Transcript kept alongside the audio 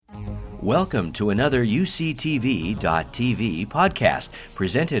Welcome to another UCTV.tv podcast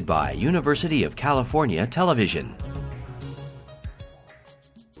presented by University of California Television.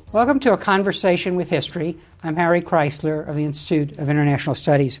 Welcome to A Conversation with History. I'm Harry Kreisler of the Institute of International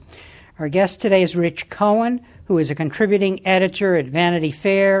Studies. Our guest today is Rich Cohen, who is a contributing editor at Vanity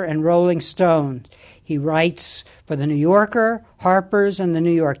Fair and Rolling Stone. He writes for The New Yorker, Harper's, and The New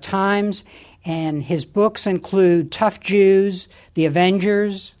York Times, and his books include Tough Jews, The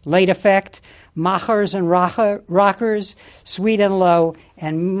Avengers, Late Effect, Machers and Rockers, Sweet and Low,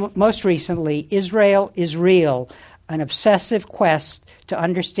 and most recently, Israel is Real, an obsessive quest to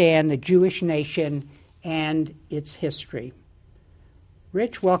understand the Jewish nation and its history.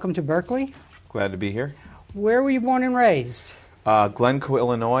 Rich, welcome to Berkeley. Glad to be here. Where were you born and raised? Glencoe,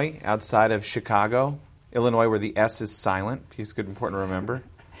 Illinois, outside of Chicago. Illinois, where the S is silent. It's good, important to remember.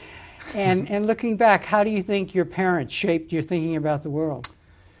 And looking back, how do you think your parents shaped your thinking about the world?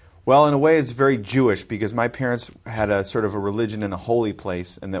 Well, in a way, it's very Jewish because my parents had a sort of a religion in a holy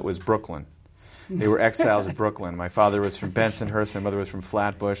place, and that was Brooklyn. They were exiles of Brooklyn. My father was from Bensonhurst, my mother was from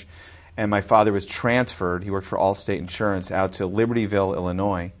Flatbush, and my father was transferred. He worked for Allstate Insurance out to Libertyville,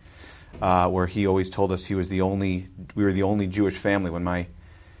 Illinois, where he always told us we were the only Jewish family. When my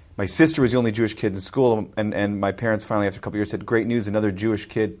sister was the only Jewish kid in school, and my parents finally, after a couple of years, said, "Great news, another Jewish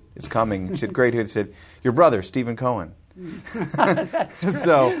kid is coming." She said, "Great." He said, "Your brother, Stephen Cohen."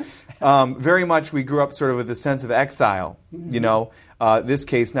 So very much we grew up sort of with a sense of exile, this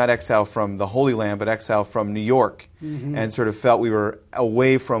case not exile from the Holy Land, but exile from New York, and sort of felt we were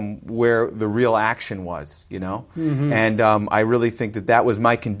away from where the real action was, And I really think that was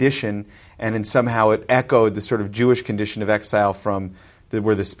my condition, and then somehow it echoed the sort of Jewish condition of exile from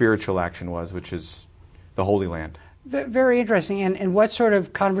where the spiritual action was, which is the Holy Land. Very interesting. And what sort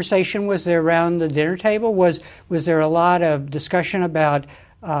of conversation was there around the dinner table? Was there a lot of discussion about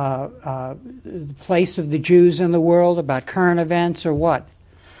the place of the Jews in the world, about current events, or what?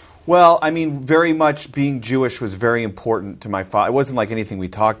 Well, I mean, very much being Jewish was very important to my father. It wasn't like anything we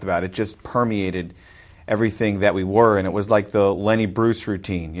talked about. It just permeated everything that we were, and it was like the Lenny Bruce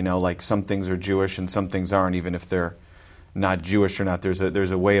routine, like some things are Jewish and some things aren't, even if they're not Jewish or not.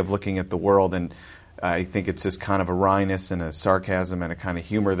 There's a way of looking at the world, and I think it's this kind of a wryness and a sarcasm and a kind of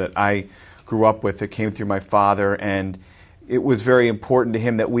humor that I grew up with that came through my father, and it was very important to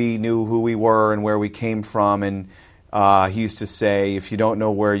him that we knew who we were and where we came from, and he used to say, if you don't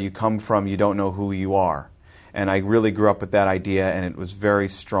know where you come from, you don't know who you are. And I really grew up with that idea, and it was very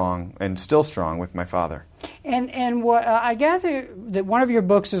strong and still strong with my father. And what I gather that one of your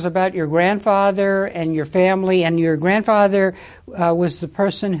books is about your grandfather and your family, and your grandfather was the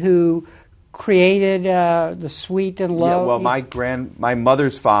person who created the Sweet and Low. Yeah, well, my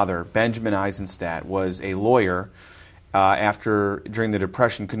mother's father, Benjamin Eisenstadt, was a lawyer. During the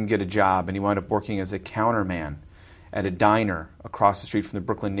Depression, couldn't get a job, and he wound up working as a counterman at a diner across the street from the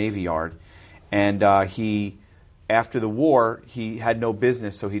Brooklyn Navy Yard. And after the war, he had no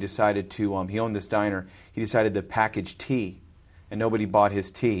business, so he decided to, he owned this diner, he decided to package tea, and nobody bought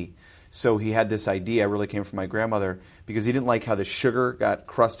his tea. So he had this idea, really came from my grandmother, because he didn't like how the sugar got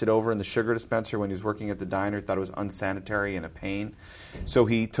crusted over in the sugar dispenser when he was working at the diner. He thought it was unsanitary and a pain. So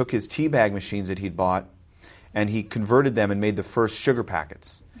he took his tea bag machines that he'd bought, and he converted them and made the first sugar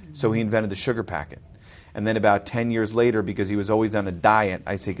packets. So he invented the sugar packet. And then about 10 years later, because he was always on a diet,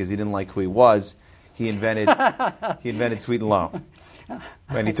 I say because he didn't like who he was, he invented Sweet and Low.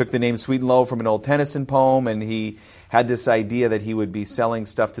 And he took the name Sweet and Low from an old Tennyson poem, and he had this idea that he would be selling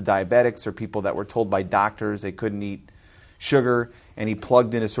stuff to diabetics or people that were told by doctors they couldn't eat sugar, and he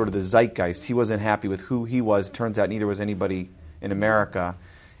plugged into sort of the zeitgeist. He wasn't happy with who he was. Turns out neither was anybody in America.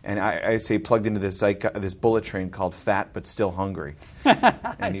 And I say plugged into this bullet train called Fat But Still Hungry.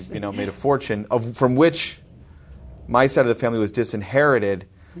 And he made a fortune, from which my side of the family was disinherited,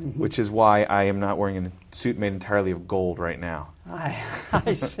 which is why I am not wearing a suit made entirely of gold right now.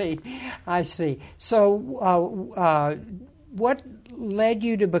 I see. So what led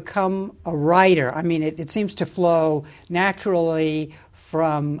you to become a writer? I mean, it seems to flow naturally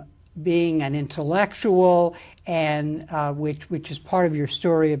from being an intellectual, and which is part of your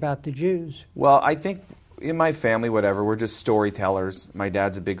story about the Jews. Well, I think in my family, we're just storytellers. My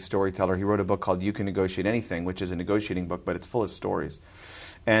dad's a big storyteller. He wrote a book called You Can Negotiate Anything, which is a negotiating book, but it's full of stories.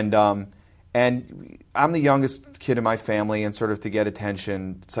 And I'm the youngest kid in my family, and sort of to get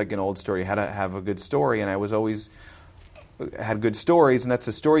attention, it's like an old story. You had to have a good story, and I was always had good stories, and that's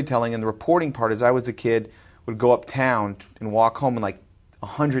the storytelling. And the reporting part is I was the kid, would go uptown and walk home, and like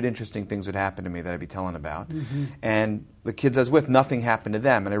 100 interesting things would happen to me that I'd be telling about. And the kids I was with, nothing happened to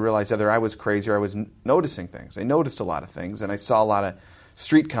them. And I realized either I was crazy or I was noticing things. I noticed a lot of things, and I saw a lot of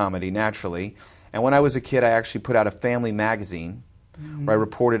street comedy, naturally. And when I was a kid, I actually put out a family magazine where I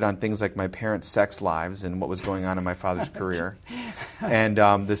reported on things like my parents' sex lives and what was going on in my father's career. And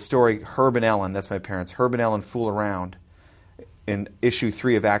the story, Herb and Ellen, that's my parents, Herb and Ellen Fool Around, in issue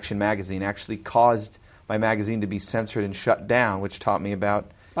 3 of Action Magazine, actually caused my magazine to be censored and shut down, which taught me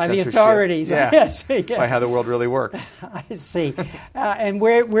about by censorship. The authorities. Yeah. Yes. Yeah. By how the world really works. I see. And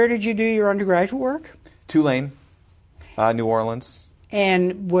where did you do your undergraduate work? Tulane, New Orleans.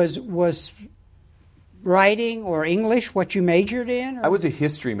 And was writing or English what you majored in? Or? I was a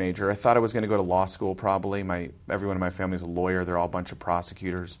history major. I thought I was going to go to law school probably. Everyone in my family is a lawyer. They're all a bunch of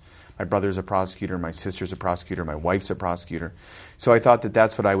prosecutors. My brother's a prosecutor. My sister's a prosecutor. My wife's a prosecutor. So I thought that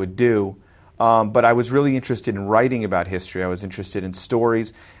that's what I would do. But I was really interested in writing about history. I was interested in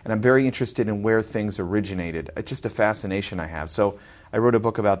stories, and I'm very interested in where things originated. It's just a fascination I have. So I wrote a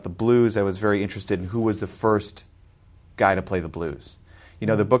book about the blues. I was very interested in who was the first guy to play the blues. You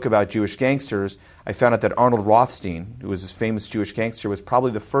know, the book about Jewish gangsters, I found out that Arnold Rothstein, who was a famous Jewish gangster, was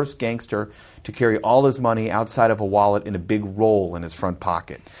probably the first gangster to carry all his money outside of a wallet in a big roll in his front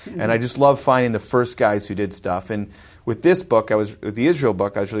pocket. And I just love finding the first guys who did stuff. And with this book, with the Israel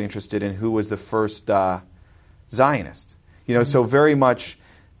book, I was really interested in who was the first Zionist. You know, so very much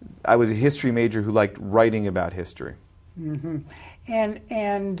I was a history major who liked writing about history. Mm-hmm.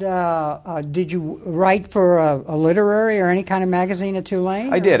 And did you write for a literary or any kind of magazine at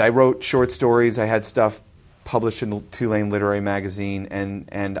Tulane? I did. I wrote short stories. I had stuff published in Tulane Literary Magazine,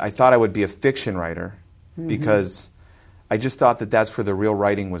 and I thought I would be a fiction writer because I just thought that that's where the real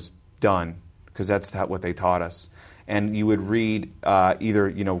writing was done, because that's what they taught us. And you would read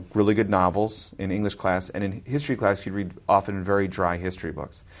either really good novels in English class, and in history class you'd read often very dry history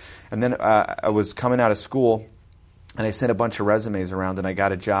books. And then I was coming out of school, and I sent a bunch of resumes around, and I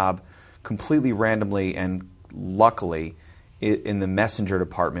got a job completely randomly and luckily in the messenger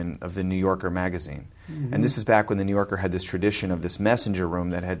department of the New Yorker magazine. And this is back when the New Yorker had this tradition of this messenger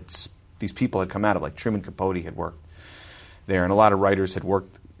room that had these people had come out of, like Truman Capote had worked there, and a lot of writers had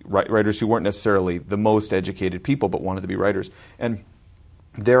worked, writers who weren't necessarily the most educated people but wanted to be writers. And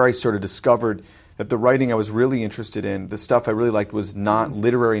there I sort of discovered that the writing I was really interested in, the stuff I really liked, was not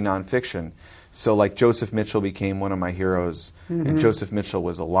literary nonfiction. So like Joseph Mitchell became one of my heroes, and Joseph Mitchell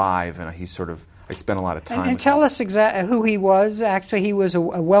was alive, and I spent a lot of time and tell us exactly who he was. Actually, he was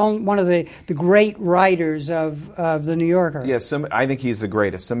one of the great writers of the New Yorker. Yes, I think he's the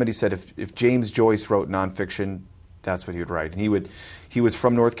greatest. Somebody said if James Joyce wrote nonfiction, that's what he would write. And he was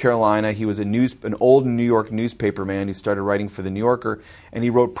from North Carolina. He was an old New York newspaper man who started writing for the New Yorker, and he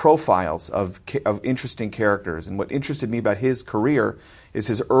wrote profiles of interesting characters. And what interested me about his career is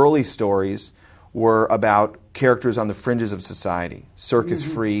his early stories were about characters on the fringes of society, circus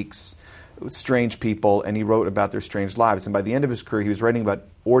freaks, strange people, and he wrote about their strange lives. And by the end of his career, he was writing about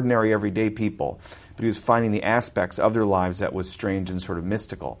ordinary, everyday people, but he was finding the aspects of their lives that was strange and sort of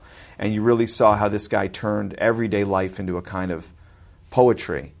mystical. And you really saw how this guy turned everyday life into a kind of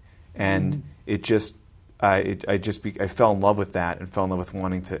poetry. And it just, I fell in love with that and fell in love with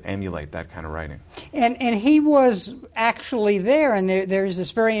wanting to emulate that kind of writing. And he was actually there, and there's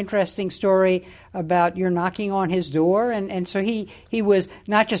this very interesting story about you're knocking on his door, and so he was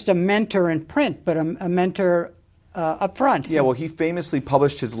not just a mentor in print, but a mentor up front. Yeah, well, he famously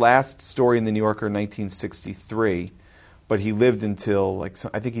published his last story in the New Yorker in 1963, but he lived until,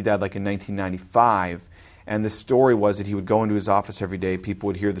 I think he died in 1995, and the story was that he would go into his office every day, people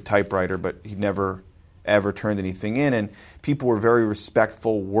would hear the typewriter, but he never ever turned anything in, and people were very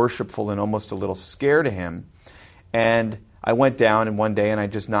respectful, worshipful, and almost a little scared of him. And I went down one day and I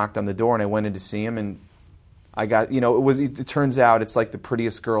just knocked on the door and I went in to see him, and I got, it turns out it's like the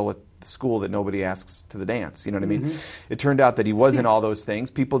prettiest girl at the school that nobody asks to the dance, you know what I mean? It turned out that he wasn't all those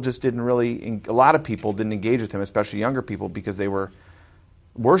things. People just didn't really, a lot of people didn't engage with him, especially younger people, because they were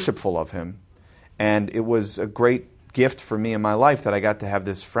worshipful of him. And it was a great gift for me in my life that I got to have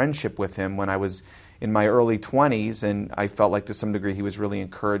this friendship with him when I was in my early 20s, and I felt like to some degree he was really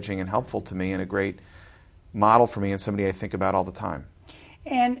encouraging and helpful to me and a great model for me and somebody I think about all the time.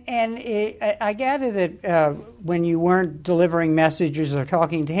 And I gather that when you weren't delivering messages or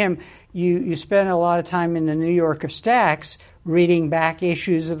talking to him, you spent a lot of time in the New Yorker stacks reading back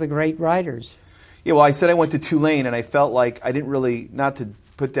issues of the great writers. Yeah, well, I said I went to Tulane, and I felt like I didn't really, not to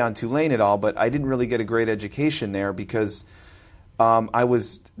put down Tulane at all, but I didn't really get a great education there because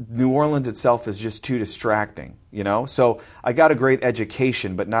New Orleans itself is just too distracting, So I got a great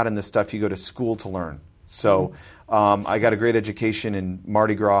education, but not in the stuff you go to school to learn. So I got a great education in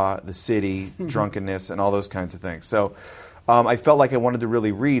Mardi Gras, the city, drunkenness, and all those kinds of things. So I felt like I wanted to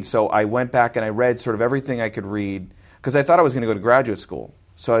really read, so I went back and I read sort of everything I could read because I thought I was going to go to graduate school.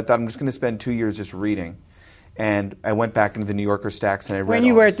 So I thought I'm just going to spend 2 years just reading. And I went back into the New Yorker stacks and I read. When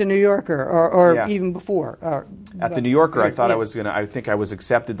you were at the New Yorker, or Yeah. even before? At the New Yorker, I thought I think I was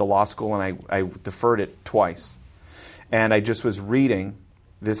accepted to law school, and I deferred it twice. And I just was reading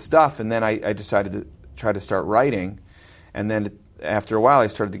this stuff, and then I decided to try to start writing. And then after a while, I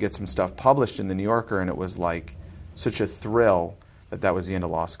started to get some stuff published in the New Yorker, and it was like such a thrill that was the end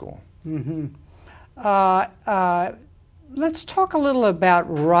of law school. Mm-hmm. Let's talk a little about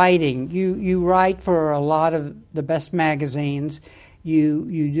writing. You write for a lot of the best magazines.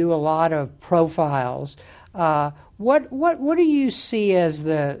 You do a lot of profiles. What do you see as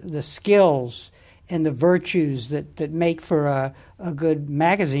the skills and the virtues that make for a good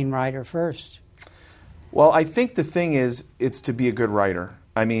magazine writer first? Well, I think the thing is, it's to be a good writer.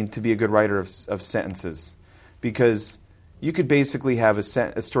 I mean, to be a good writer of sentences, because you could basically have a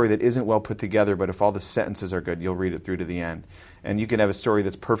story that isn't well put together, but if all the sentences are good, you'll read it through to the end. And you can have a story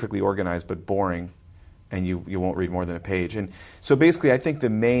that's perfectly organized but boring, and you won't read more than a page. And so basically, I think the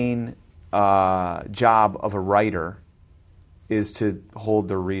main job of a writer is to hold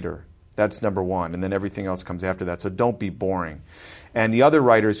the reader. That's number one, and then everything else comes after that. So don't be boring. And the other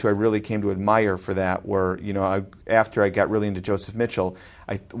writers who I really came to admire for that were, after I got really into Joseph Mitchell,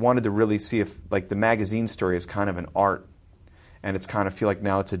 I wanted to really see if, like, the magazine story is kind of an art. And it's kind of feel like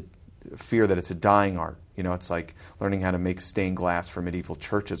now it's a fear that it's a dying art. It's like learning how to make stained glass for medieval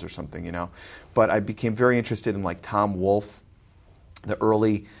churches or something, But I became very interested in, like, Tom Wolfe, the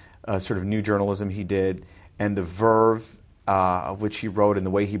early sort of new journalism he did, and the verve of which he wrote and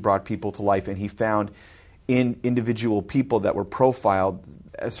the way he brought people to life. And he found in individual people that were profiled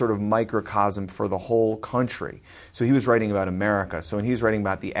a sort of microcosm for the whole country. So he was writing about America. So when he was writing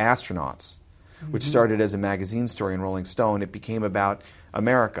about the astronauts, which started as a magazine story in Rolling Stone, it became about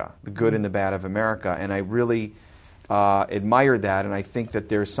America, the good and the bad of America. And I really admired that, and I think that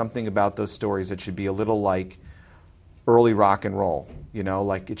there's something about those stories that should be a little like early rock and roll.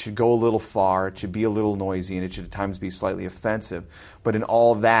 Like it should go a little far, it should be a little noisy, and it should at times be slightly offensive. But in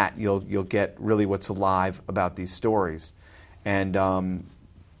all that, you'll get really what's alive about these stories. And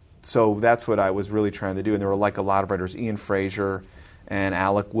so that's what I was really trying to do. And there were, like, a lot of writers, Ian Fraser and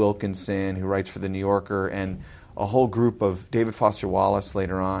Alec Wilkinson, who writes for The New Yorker, and a whole group of David Foster Wallace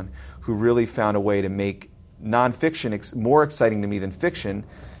later on, who really found a way to make nonfiction more exciting to me than fiction,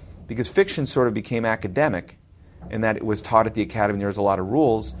 because fiction sort of became academic, in that it was taught at the academy and there was a lot of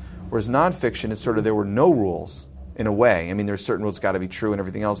rules, whereas nonfiction, it's sort of there were no rules in a way. I mean, there's certain rules got to be true and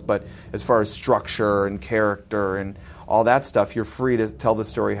everything else, but as far as structure and character and all that stuff, you're free to tell the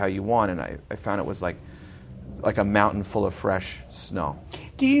story how you want, and I found it was like a mountain full of fresh snow.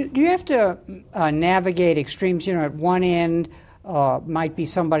 Do you have to navigate extremes? At one end might be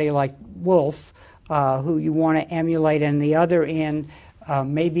somebody like Woolf, who you want to emulate, and the other end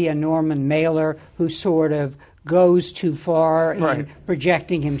maybe a Norman Mailer who sort of goes too far in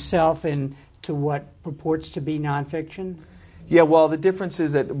projecting himself into what purports to be nonfiction? Yeah, well, the difference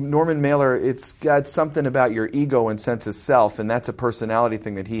is that Norman Mailer, it's got something about your ego and sense of self, and that's a personality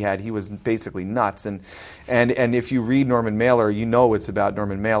thing that he had. He was basically nuts, and if you read Norman Mailer, you know it's about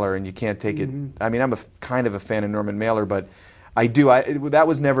Norman Mailer, and you can't take it. I mean, I'm kind of a fan of Norman Mailer, but that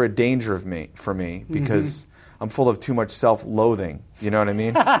was never a danger for me because I'm full of too much self-loathing. You know what I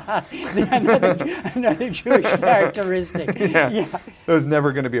mean? Another Jewish characteristic. Yeah. It was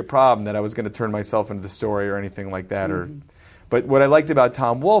never going to be a problem that I was going to turn myself into the story or anything like that. But what I liked about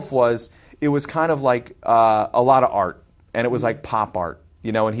Tom Wolfe was it was kind of like a lot of art, and it was like pop art,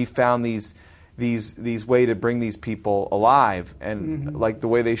 and he found these way to bring these people alive and like the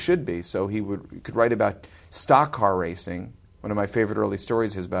way they should be. So he could write about stock car racing. One of my favorite early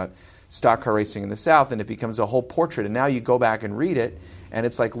stories is about stock car racing in the South, and it becomes a whole portrait. And now you go back and read it, and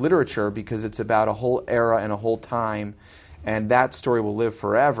it's like literature because it's about a whole era and a whole time, and that story will live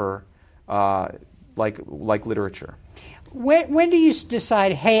forever, like literature. When do you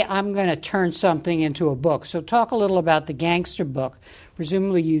decide, hey, I'm going to turn something into a book? So talk a little about the gangster book.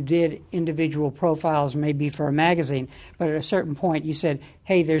 Presumably you did individual profiles maybe for a magazine, but at a certain point you said,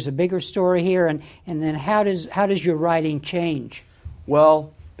 hey, there's a bigger story here, and then how does your writing change?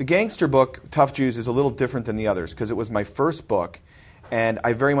 Well, the gangster book, Tough Jews, is a little different than the others because it was my first book, and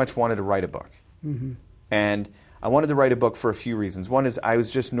I very much wanted to write a book. And I wanted to write a book for a few reasons. One is I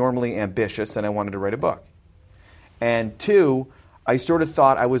was just normally ambitious, and I wanted to write a book. And two, I sort of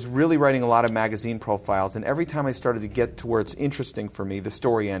thought I was really writing a lot of magazine profiles, and every time I started to get to where it's interesting for me, the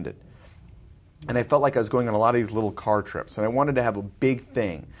story ended. And I felt like I was going on a lot of these little car trips, and I wanted to have a big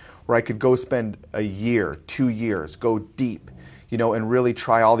thing where I could go spend a year, 2 years, go deep, and really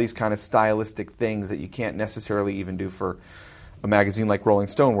try all these kind of stylistic things that you can't necessarily even do for a magazine like Rolling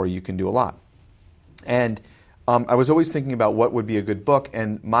Stone, where you can do a lot. And I was always thinking about what would be a good book,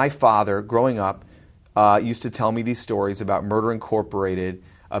 and my father, growing up, used to tell me these stories about Murder Incorporated,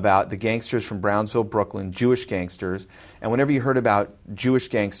 about the gangsters from Brownsville, Brooklyn, Jewish gangsters. And whenever you heard about Jewish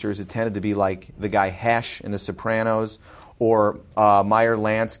gangsters, it tended to be like the guy Hesh in The Sopranos, or Meyer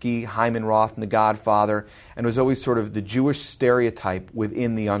Lansky, Hyman Roth in The Godfather. And it was always sort of the Jewish stereotype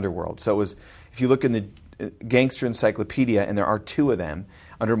within the underworld. So it was, if you look in the Gangster Encyclopedia, and there are 2 of them,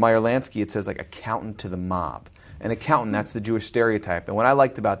 under Meyer Lansky it says like accountant to the mob. An accountant, that's the Jewish stereotype. And what I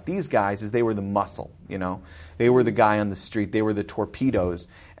liked about these guys is they were the muscle, They were the guy on the street. They were the torpedoes.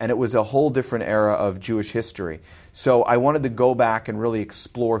 And it was a whole different era of Jewish history. So I wanted to go back and really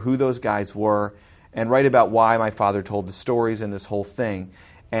explore who those guys were and write about why my father told the stories and this whole thing.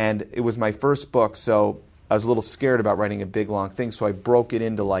 And it was my first book, so I was a little scared about writing a big, long thing. So I broke it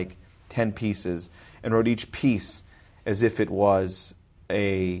into like 10 pieces and wrote each piece as if it was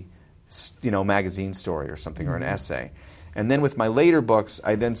a magazine story or something, or an essay. And then with my later books,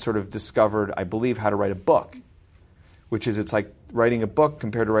 I then sort of discovered, I believe, how to write a book, which is, it's like writing a book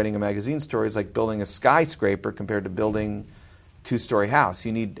compared to writing a magazine story is like building a skyscraper compared to building a 2-story house.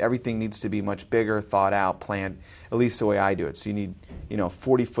 Everything needs to be much bigger, thought out, planned, at least the way I do it. So you need,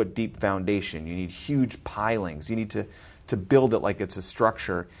 40-foot deep foundation. You need huge pilings. You need to build it like it's a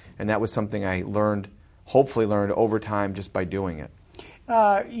structure. And that was something I hopefully learned over time just by doing it.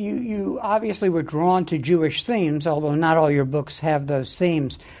 You obviously were drawn to Jewish themes, although not all your books have those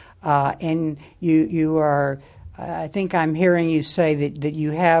themes. And you are, I think I'm hearing you say that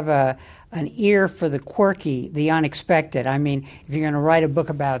you have an ear for the quirky, the unexpected. I mean, if you're going to write a book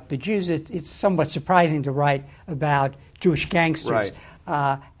about the Jews, it's somewhat surprising to write about Jewish gangsters.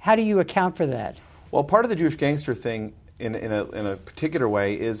 Right. How do you account for that? Well, part of the Jewish gangster thing in a particular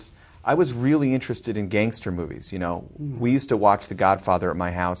way is I was really interested in gangster movies. We used to watch The Godfather at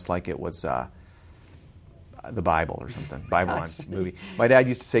my house like it was the Bible or something, Bible on movie. My dad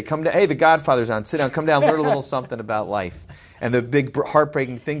used to say, hey, The Godfather's on, sit down, come down, learn a little something about life. And the big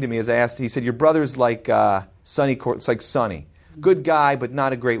heartbreaking thing to me is he said, your brother's like it's like Sonny. Good guy, but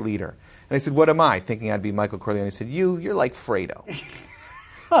not a great leader. And I said, what am I? Thinking I'd be Michael Corleone. He said, you're like Fredo.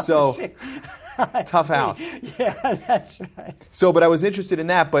 So... Tough house. Yeah, that's right. So, but I was interested in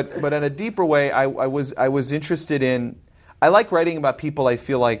that. But in a deeper way, I was interested in. I like writing about people I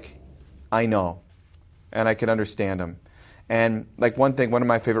feel like I know, and I can understand them. And like one of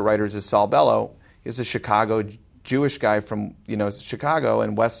my favorite writers is Saul Bellow. He's a Chicago Jewish guy from Chicago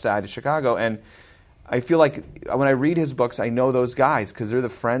and West Side of Chicago. And I feel like when I read his books, I know those guys because they're the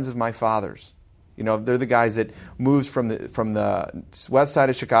friends of my father's. They're the guys that moved from the west side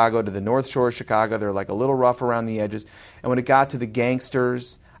of Chicago to the north shore of Chicago. They're like a little rough around the edges. And when it got to the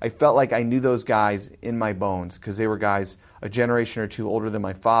gangsters, I felt like I knew those guys in my bones because they were guys a generation or 2 older than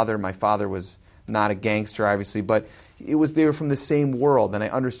my father. My father was not a gangster, obviously, but they were from the same world, and I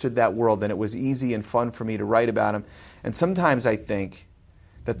understood that world, and it was easy and fun for me to write about them. And sometimes I think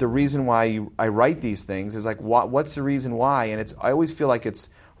that the reason why I write these things is like, what's the reason why? And I always feel like it's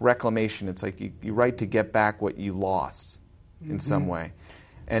reclamation. It's like you write to get back what you lost in some way.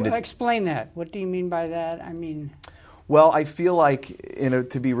 And explain that. What do you mean by that? I mean... Well, I feel like,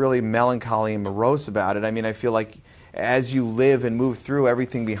 to be really melancholy and morose about it, I feel like as you live and move through,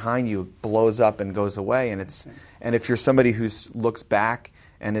 everything behind you blows up and goes away. And if you're somebody who looks back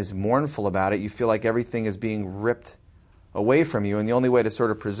and is mournful about it, you feel like everything is being ripped away from you. And the only way to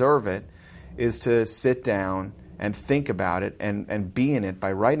sort of preserve it is to sit down and think about it and be in it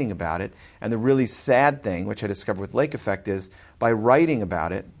by writing about it. And the really sad thing, which I discovered with Lake Effect, is by writing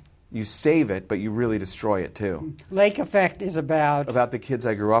about it, you save it, but you really destroy it too. Lake Effect is about... About the kids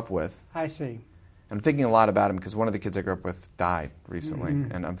I grew up with. I see. I'm thinking a lot about them because one of the kids I grew up with died recently,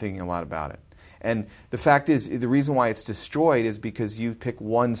 and I'm thinking a lot about it. And the fact is, the reason why it's destroyed is because you pick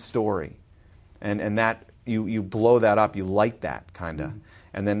one story, and that you blow that up, you light that, kind of.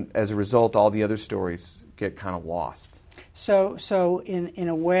 And then as a result, all the other stories get kind of lost. So in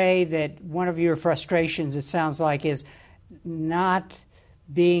a way that one of your frustrations, it sounds like, is not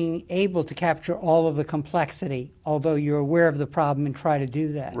being able to capture all of the complexity, although you're aware of the problem and try to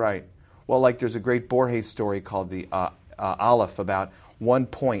do that. Right. Well, like there's a great Borges story called the Aleph about one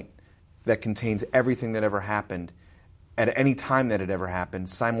point that contains everything that ever happened at any time that it ever happened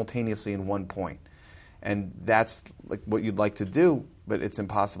simultaneously in one point. And that's like what you'd like to do, but it's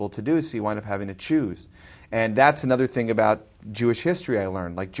impossible to do, so you wind up having to choose. And that's another thing about Jewish history I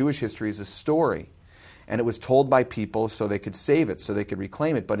learned. Like Jewish history is a story, and it was told by people so they could save it, so they could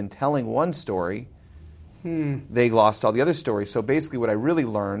reclaim it. But in telling one story, They lost all the other stories. So basically what I really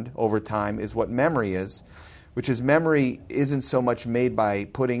learned over time is what memory is, which is memory isn't so much made by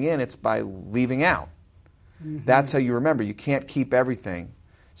putting in, it's by leaving out. That's how you remember. You can't keep everything.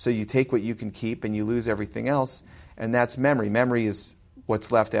 So you take what you can keep and you lose everything else, and that's memory. Memory is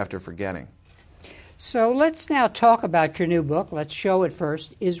what's left after forgetting. So let's now talk about your new book. Let's show it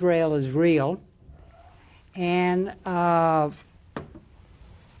first, Israel is Real. And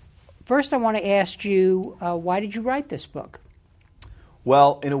first I want to ask you, why did you write this book?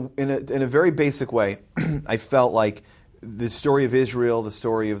 Well, in a very basic way, I felt like the story of Israel, the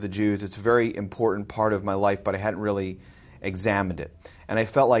story of the Jews, it's a very important part of my life, but I hadn't really examined it. And I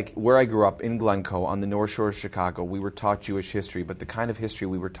felt like where I grew up in Glencoe on the North Shore of Chicago, we were taught Jewish history, but the kind of history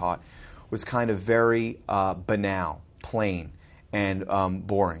we were taught was kind of very banal, plain, and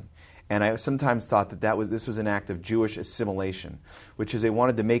boring. And I sometimes thought that this was an act of Jewish assimilation, which is they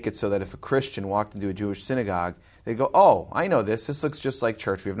wanted to make it so that if a Christian walked into a Jewish synagogue, they'd go, oh, I know this. This looks just like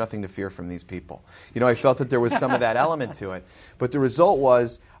church. We have nothing to fear from these people. I felt that there was some of that element to it. But the result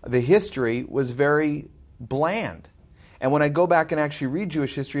was the history was very bland. And when I go back and actually read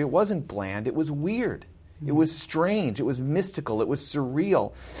Jewish history, it wasn't bland. It was weird. It was strange. It was mystical. It was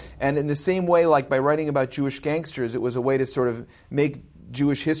surreal. And in the same way, like by writing about Jewish gangsters, it was a way to sort of make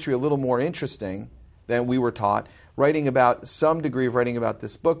Jewish history a little more interesting than we were taught. Writing about some degree of writing about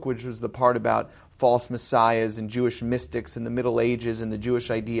this book, which was the part about false messiahs and Jewish mystics in the Middle Ages and the Jewish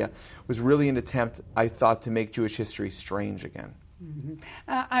idea, was really an attempt, I thought, to make Jewish history strange again.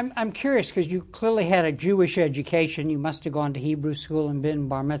 I'm curious because you clearly had a Jewish education. You must have gone to Hebrew school and been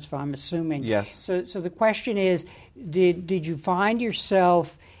bar mitzvah, I'm assuming. Yes. So the question is, did you find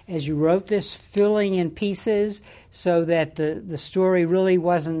yourself, as you wrote this, filling in pieces so that the story really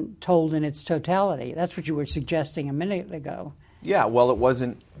wasn't told in its totality? That's what you were suggesting a minute ago. Yeah, well, it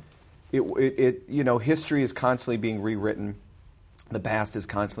wasn't. History is constantly being rewritten. The past is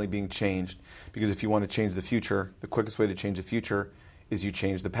constantly being changed, because if you want to change the future, the quickest way to change the future is you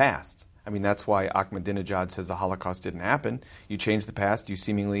change the past. I mean, that's why Ahmadinejad says the Holocaust didn't happen. You change the past, you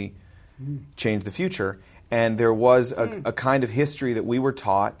seemingly change the future. And there was a kind of history that we were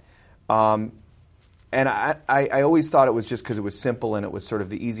taught, and I always thought it was just because it was simple and it was sort of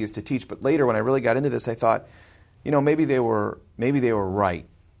the easiest to teach. But later, when I really got into this, I thought, maybe they were right.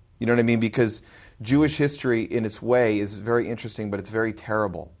 You know what I mean? Because Jewish history, in its way, is very interesting, but it's very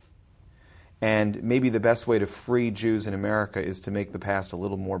terrible. And maybe the best way to free Jews in America is to make the past a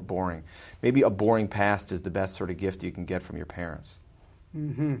little more boring. Maybe a boring past is the best sort of gift you can get from your parents.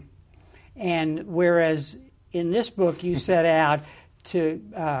 Mm-hmm. And whereas in this book you set out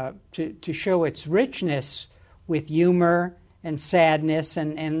to show its richness with humor and sadness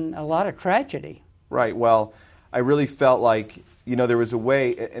and a lot of tragedy. Right. Well, I really felt like, there was a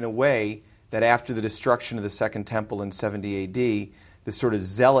way, that after the destruction of the Second Temple in 70 A.D., the sort of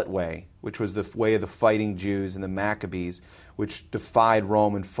zealot way, which was the way of the fighting Jews and the Maccabees, which defied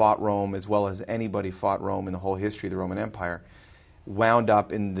Rome and fought Rome as well as anybody fought Rome in the whole history of the Roman Empire, wound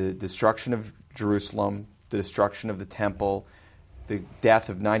up in the destruction of Jerusalem, the destruction of the Temple, the death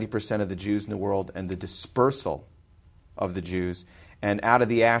of 90% of the Jews in the world, and the dispersal of the Jews. And out of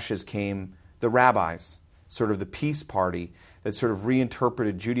the ashes came the rabbis, sort of the peace party that sort of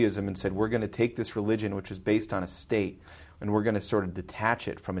reinterpreted Judaism and said, we're going to take this religion, which is based on a state, and we're going to sort of detach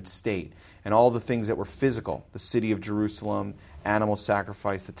it from its state. And all the things that were physical, the city of Jerusalem, animal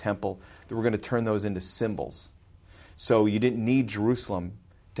sacrifice, the temple, that we're going to turn those into symbols. So you didn't need Jerusalem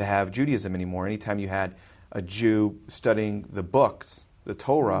to have Judaism anymore. Anytime you had a Jew studying the books, the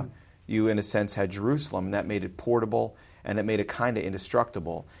Torah, you in a sense had Jerusalem, and that made it portable, and it made it kind of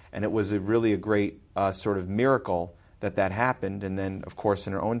indestructible. And it was really a great sort of miracle that happened. And then, of course,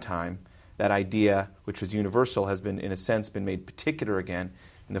 in our own time, that idea, which was universal, has been, in a sense, been made particular again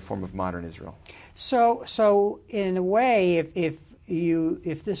in the form of modern Israel. So in a way,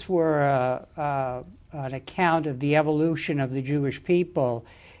 if this were an account of the evolution of the Jewish people,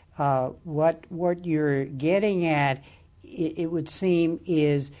 what you're getting at, it would seem,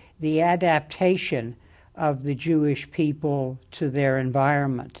 is the adaptation of the Jewish people to their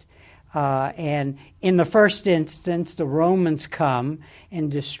environment. And in the first instance, the Romans come and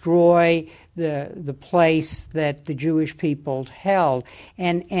destroy the place that the Jewish people held.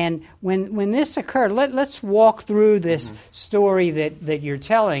 And when this occurred, let's walk through this story that you're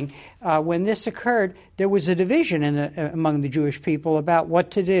telling. When this occurred, there was a division among the Jewish people about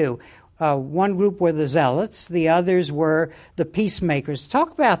what to do. One group were the zealots, the others were the peacemakers. Talk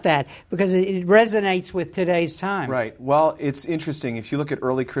about that, because it resonates with today's time. Right. Well, it's interesting. If you look at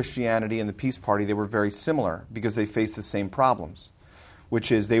early Christianity and the Peace Party, they were very similar because they faced the same problems, which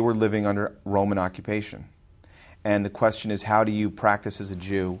is they were living under Roman occupation. And the question is, how do you practice as a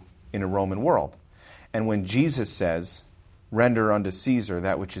Jew in a Roman world? And when Jesus says, render unto Caesar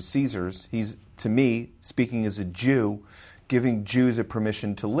that which is Caesar's, he's, to me, speaking as a Jew, giving Jews a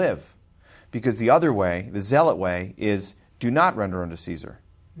permission to live. Because the other way, the zealot way, is do not render unto Caesar.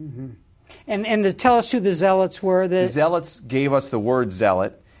 Mm-hmm. And tell us who the zealots were. The zealots gave us the word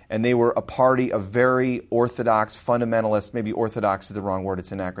zealot, and they were a party of very orthodox, fundamentalist, maybe orthodox is the wrong word,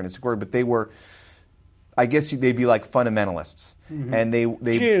 it's an anachronistic word, but they were, I guess they'd be like fundamentalists. Mm-hmm. And they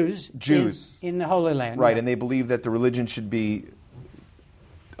Jews in the Holy Land. Right, yeah. and they believed that the religion should be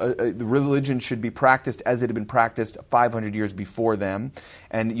practiced as it had been practiced 500 years before them,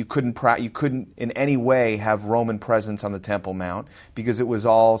 and you couldn't in any way have Roman presence on the Temple Mount because it was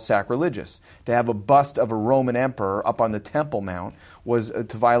all sacrilegious. To have a bust of a Roman emperor up on the Temple Mount was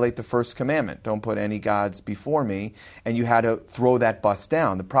to violate the first commandment. Don't put any gods before me, and you had to throw that bust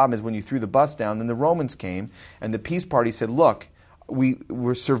down. The problem is when you threw the bust down, then the Romans came, and the peace party said, look,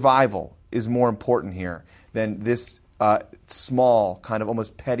 we're survival is more important here than this small, kind of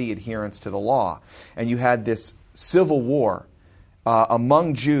almost petty adherence to the law. And you had this civil war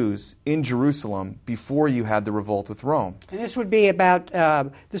among Jews in Jerusalem before you had the revolt with Rome. And this would be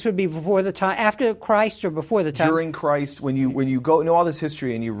before the time, after Christ or before the time? During Christ, when you go know all this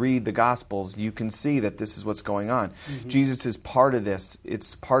history and you read the Gospels, you can see that this is what's going on. Mm-hmm. Jesus is part of this.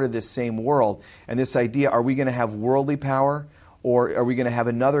 It's part of this same world. And this idea, are we going to have worldly power? Or are we going to have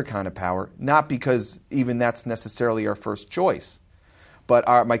another kind of power? Not because even that's necessarily our first choice.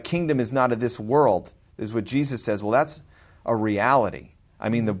 But my kingdom is not of this world, is what Jesus says. Well, that's a reality. I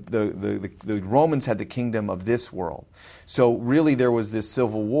mean, the Romans had the kingdom of this world. So really there was this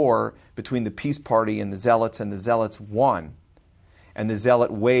civil war between the peace party and the Zealots won. And the Zealot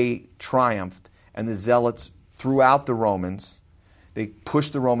way triumphed. And the Zealots threw out the Romans. They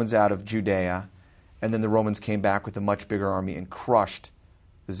pushed the Romans out of Judea. And then the Romans came back with a much bigger army and crushed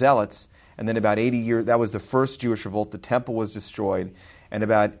the Zealots. And then about 80 years, that was the first Jewish revolt. The temple was destroyed. And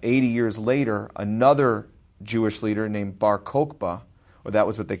about 80 years later, another Jewish leader named Bar Kokhba, or that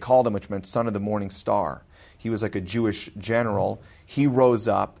was what they called him, which meant son of the morning star. He was like a Jewish general. He rose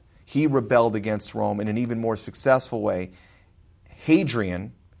up. He rebelled against Rome in an even more successful way.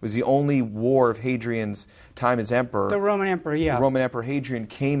 Hadrian was the only war of Hadrian's time as emperor. The Roman emperor, yeah. The Roman emperor Hadrian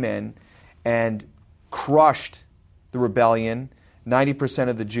came in and crushed the rebellion. 90%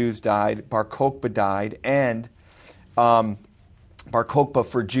 of the Jews died. Bar Kokhba died. And Bar Kokhba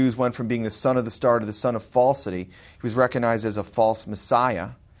for Jews went from being the son of the star to the son of falsity. He was recognized as a false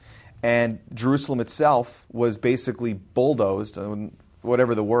messiah. And Jerusalem itself was basically bulldozed,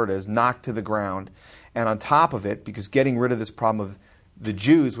 whatever the word is, knocked to the ground. And on top of it, because getting rid of this problem of the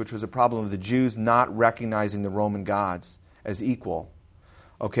Jews, which was a problem of the Jews not recognizing the Roman gods as equal,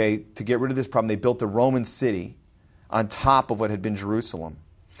 okay, to get rid of this problem, they built the Roman city on top of what had been Jerusalem.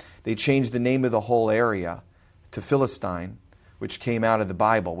 They changed the name of the whole area to Philistine, which came out of the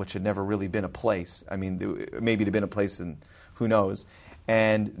Bible, which had never really been a place. I mean, maybe it had been a place, and who knows.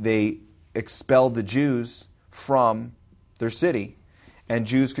 And they expelled the Jews from their city. And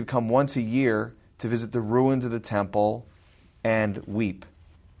Jews could come once a year to visit the ruins of the temple and weep.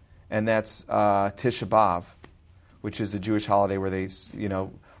 And that's Tisha B'Av, which is the Jewish holiday where they,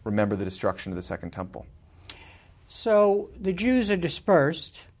 remember the destruction of the Second Temple. So the Jews are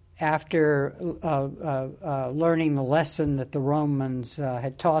dispersed after learning the lesson that the Romans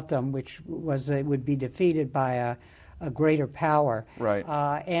had taught them, which was they would be defeated by a greater power. Right.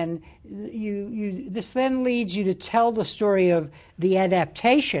 And this then leads you to tell the story of the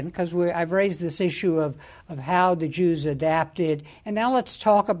adaptation, because I've raised this issue of how the Jews adapted. And now let's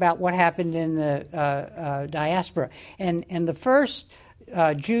talk about what happened in the diaspora. And the first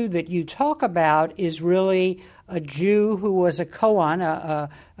Jew that you talk about is really a Jew who was a Cohen, a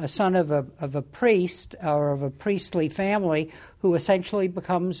son of a priest or of a priestly family, who essentially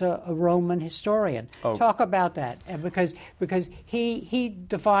becomes a Roman historian. Oh. Talk about that, because he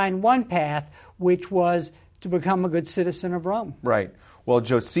defined one path, which was to become a good citizen of Rome. Right. Well,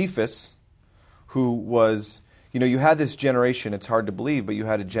 Josephus, who was, you had this generation, it's hard to believe, but you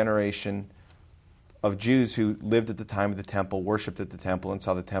had a generation of Jews who lived at the time of the temple, worshipped at the temple, and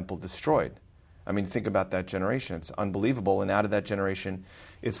saw the temple destroyed. I mean, think about that generation. It's unbelievable. And out of that generation,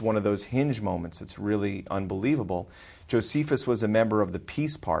 it's one of those hinge moments. It's really unbelievable. Josephus was a member of the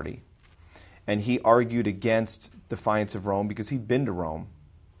Peace Party, and he argued against defiance of Rome because he'd been to Rome,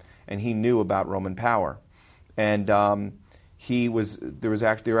 and he knew about Roman power. And they were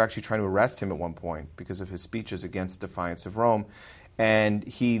actually trying to arrest him at one point because of his speeches against defiance of Rome. And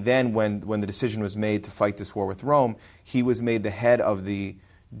he then, when the decision was made to fight this war with Rome, he was made the head of the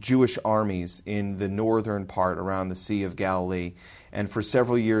Jewish armies in the northern part around the Sea of Galilee. And for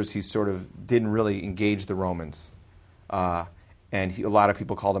several years, he sort of didn't really engage the Romans. A lot of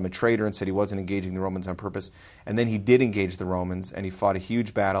people called him a traitor and said he wasn't engaging the Romans on purpose. And then he did engage the Romans, and he fought a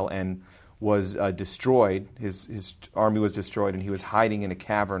huge battle and was destroyed. His army was destroyed, and he was hiding in a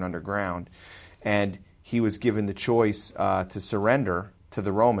cavern underground. And he was given the choice to surrender to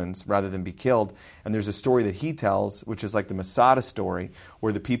the Romans rather than be killed. And there's a story that he tells, which is like the Masada story,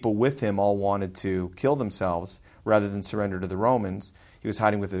 where the people with him all wanted to kill themselves rather than surrender to the Romans. He was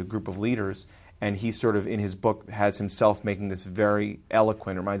hiding with a group of leaders, and he sort of, in his book, has himself making this very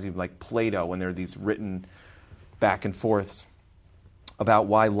eloquent, reminds me of like Plato, when there are these written back and forths about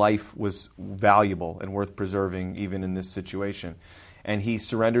why life was valuable and worth preserving even in this situation. And he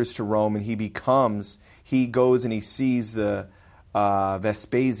surrenders to Rome, and he goes and he sees the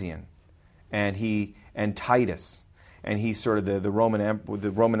Vespasian and Titus, and he's sort of the Roman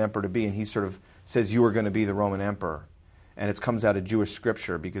emperor to be, and he sort of says, "You are going to be the Roman emperor." And it comes out of Jewish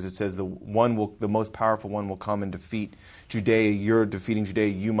scripture, because it says the most powerful one will come and defeat Judea. You're defeating Judea.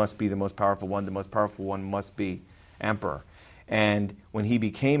 You must be the most powerful one. The most powerful one must be emperor. And when he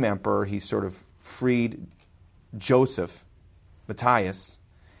became emperor, he sort of freed Joseph, Matthias,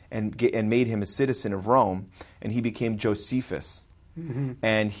 and made him a citizen of Rome, and he became Josephus. Mm-hmm.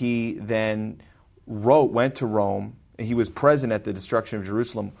 And he then went to Rome, and he was present at the destruction of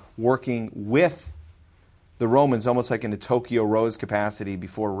Jerusalem, working with the Romans almost like in a Tokyo Rose capacity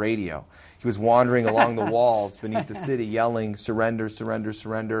before radio. He was wandering along the walls beneath the city yelling, "Surrender, surrender,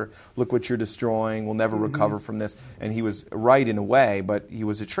 surrender. Look what you're destroying. We'll never recover from this." And he was right in a way, but he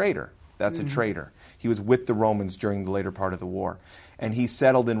was a traitor. That's a traitor. He was with the Romans during the later part of the war. And he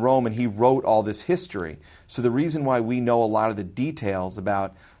settled in Rome, and he wrote all this history. So the reason why we know a lot of the details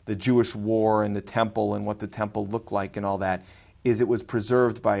about the Jewish war and the temple and what the temple looked like and all that is it was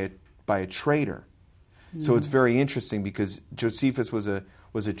preserved by a traitor. So it's very interesting, because Josephus was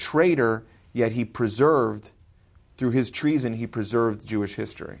a traitor, yet he preserved, through his treason, he preserved Jewish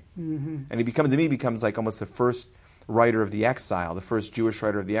history. Mm-hmm. And he becomes like almost the first writer of the exile, the first Jewish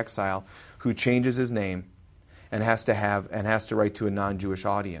writer of the exile, who changes his name and has to write to a non-Jewish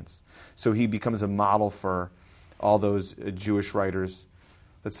audience. So he becomes a model for all those Jewish writers.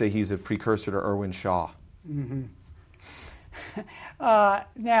 Let's say he's a precursor to Irwin Shaw. Mm-hmm.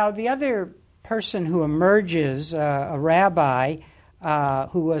 Now, the other person who emerges, a rabbi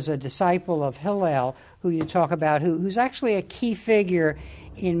who was a disciple of Hillel, who you talk about, who's actually a key figure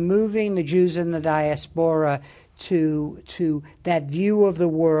in moving the Jews in the diaspora to that view of the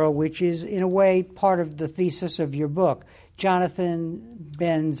world, which is in a way part of the thesis of your book, Jonathan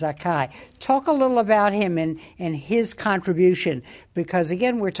ben Zakkai. Talk a little about him and his contribution, because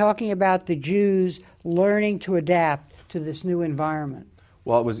again, we're talking about the Jews learning to adapt to this new environment.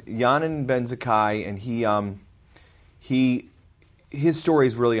 Well, it was Yochanan ben Zakkai, and his story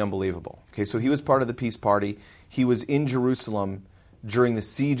is really unbelievable. Okay, so he was part of the peace party. He was in Jerusalem during the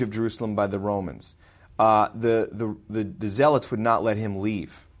siege of Jerusalem by the Romans. The zealots would not let him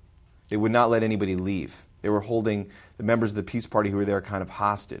leave. They would not let anybody leave. They were holding the members of the peace party who were there kind of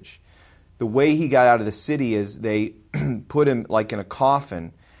hostage. The way he got out of the city is they put him like in a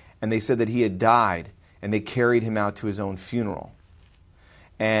coffin, and they said that he had died, and they carried him out to his own funeral.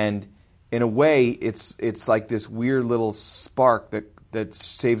 And in a way, it's like this weird little spark that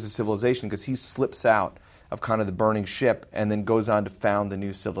saves the civilization, because he slips out of kind of the burning ship and then goes on to found the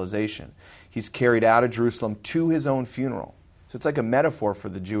new civilization. He's carried out of Jerusalem to his own funeral. So it's like a metaphor for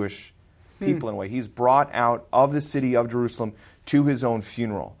the Jewish people in a way. He's brought out of the city of Jerusalem to his own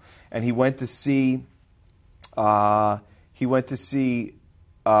funeral. And he went to see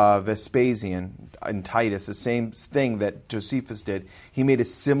Vespasian and Titus, the same thing that Josephus did. He made a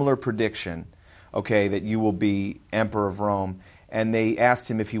similar prediction, okay, that you will be emperor of Rome. And they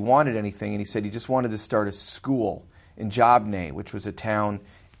asked him if he wanted anything, and he said he just wanted to start a school in Jabneh, which was a town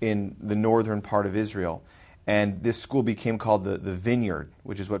in the northern part of Israel. And this school became called the Vineyard,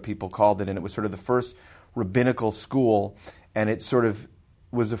 which is what people called it, and it was sort of the first rabbinical school, and it sort of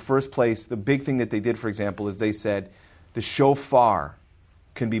was the first place. The big thing that they did, for example, is they said the shofar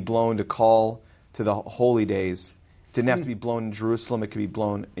can be blown to call to the holy days. It didn't have to be blown in Jerusalem, it could be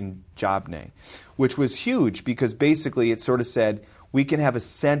blown in Jabneh, which was huge, because basically it sort of said we can have a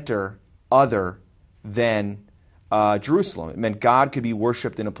center other than Jerusalem. It meant God could be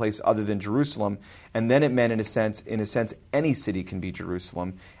worshipped in a place other than Jerusalem, and then it meant, in a sense, any city can be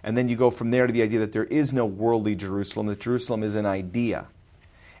Jerusalem. And then you go from there to the idea that there is no worldly Jerusalem, that Jerusalem is an idea.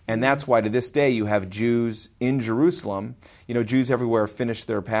 And that's why to this day you have Jews in Jerusalem. You know, Jews everywhere finish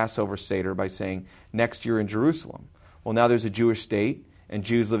their Passover Seder by saying, next year in Jerusalem. Well, now there's a Jewish state and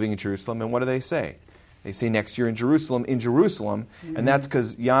Jews living in Jerusalem, and what do they say? They say next year in Jerusalem, and that's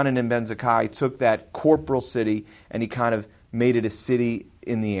because Yochanan and Ben Zakkai took that corporal city and he kind of made it a city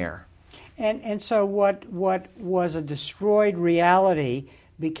in the air. And so what was a destroyed reality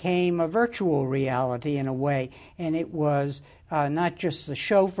became a virtual reality in a way, and it was not just the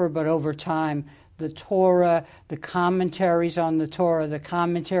shofar, but over time the Torah, the commentaries on the Torah, the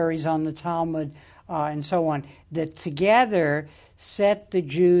commentaries on the Talmud, and so on, that together set the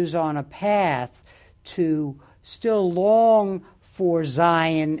Jews on a path to still long for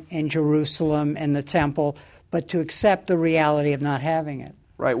Zion and Jerusalem and the temple, but to accept the reality of not having it.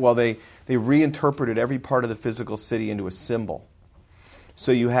 Right. Well, they reinterpreted every part of the physical city into a symbol.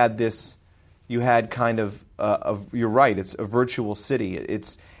 So you had this, you had kind of, you're right, it's a virtual city.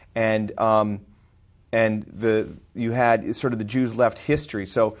 You had sort of the Jews left history.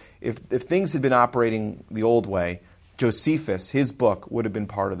 So if things had been operating the old way, Josephus, his book, would have been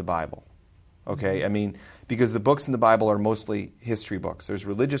part of the Bible. Okay? I mean, because the books in the Bible are mostly history books. There's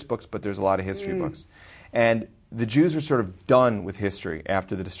religious books, but there's a lot of history books. And the Jews were sort of done with history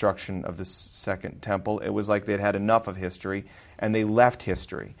after the destruction of the Second Temple. It was like they'd had enough of history, and they left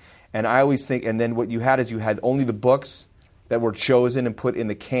history. And I always think, and then what you had is you had only the books that were chosen and put in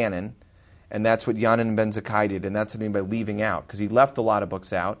the canon, and that's what Yochanan and Ben Zakkai did, and that's what I mean by leaving out, because he left a lot of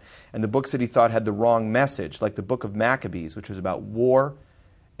books out, and the books that he thought had the wrong message, like the book of Maccabees, which was about war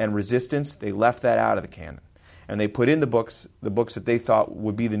and resistance, they left that out of the canon. And they put in the books that they thought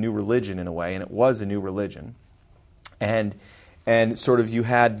would be the new religion in a way, and it was a new religion. And sort of you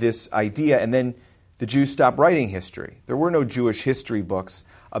had this idea, and then the Jews stopped writing history. There were no Jewish history books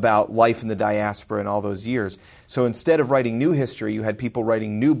about life in the diaspora in all those years. So instead of writing new history, you had people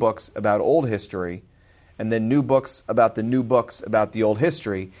writing new books about old history, and then new books about the old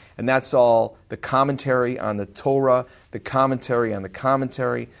history. And that's all the commentary on the Torah, the commentary on the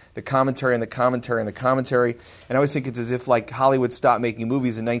commentary, the commentary on the commentary on the commentary. And I always think it's as if like Hollywood stopped making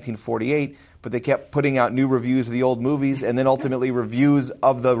movies in 1948, but they kept putting out new reviews of the old movies and then ultimately reviews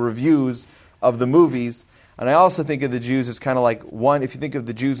of the movies. And I also think of the Jews as kind of like if you think of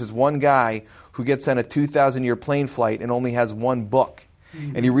the Jews as one guy who gets on a 2,000-year plane flight and only has one book.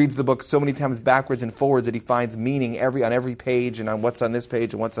 Mm-hmm. And he reads the book so many times backwards and forwards that he finds meaning on every page and on what's on this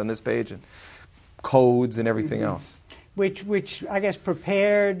page and what's on this page and codes and everything else. Which I guess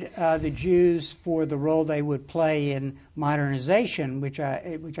prepared the Jews for the role they would play in modernization, which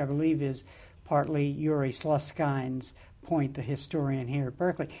I believe is partly Yuri Sluskind's point, the historian here at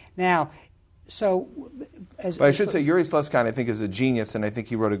Berkeley. Now, but I should say Yuri Sluskind, I think, is a genius, and I think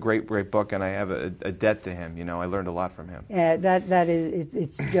he wrote a great book, and I have a debt to him. You know, I learned a lot from him.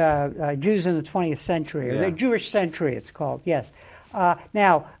 It's Jews in the 20th century, or the Jewish century, it's called. Yes.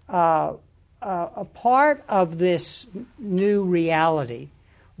 Now, a part of this new reality,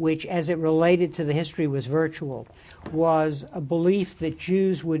 which, as it related to the history, was virtual, was a belief that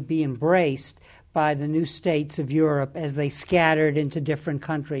Jews would be embraced by the new states of Europe as they scattered into different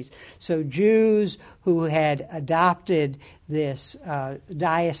countries. So Jews who had adopted this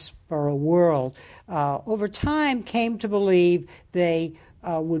diaspora world over time came to believe they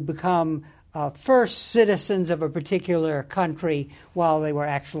would become first citizens of a particular country while they were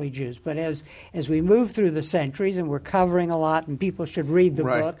actually Jews. But as we move through the centuries, and we're covering a lot, and people should read the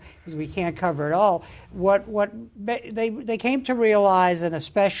book because we can't cover it all, what they came to realize, and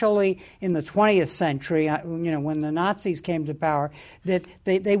especially in the 20th century, when the Nazis came to power, that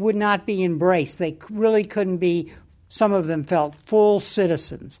they would not be embraced. They really couldn't be. Some of them felt full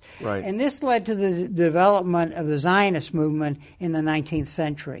citizens. Right. And this led to the development of the Zionist movement in the 19th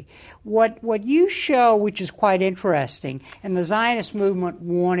century. What you show, which is quite interesting, and the Zionist movement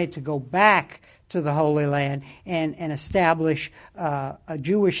wanted to go back to the Holy Land and establish a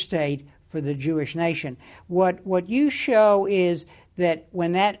Jewish state for the Jewish nation. What you show is that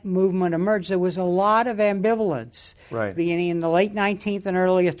when that movement emerged, there was a lot of ambivalence beginning in the late 19th and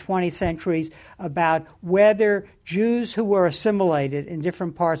early 20th centuries about whether Jews who were assimilated in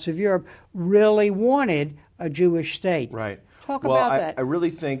different parts of Europe really wanted a Jewish state. Right. Talk about that. I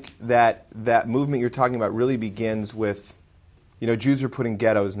really think that movement you're talking about really begins with, Jews were put in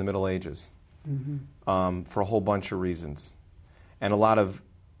ghettos in the Middle Ages for a whole bunch of reasons. And a lot of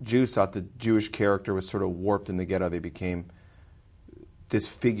Jews thought the Jewish character was sort of warped in the ghetto. They became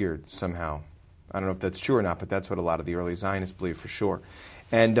disfigured somehow. I don't know if that's true or not, but that's what a lot of the early Zionists believed for sure.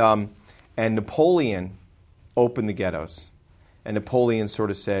 And Napoleon opened the ghettos. And Napoleon sort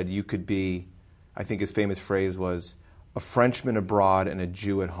of said you could be, I think his famous phrase was, a Frenchman abroad and a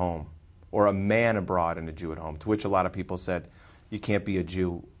Jew at home, or a man abroad and a Jew at home, to which a lot of people said, you can't be a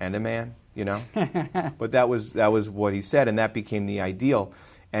Jew and a man, you know? But that was what he said, and that became the ideal.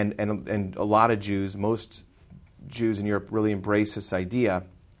 And a lot of Jews, most Jews in Europe really embraced this idea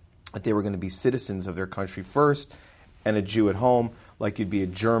that they were going to be citizens of their country first, and a Jew at home, like you'd be a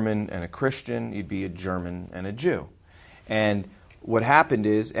German and a Christian, you'd be a German and a Jew. And what happened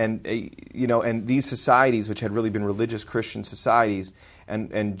is, and these societies, which had really been religious Christian societies,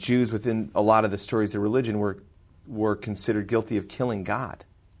 and Jews within a lot of the stories of their religion were considered guilty of killing God.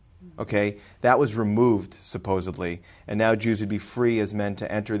 Okay? That was removed, supposedly, and now Jews would be free as men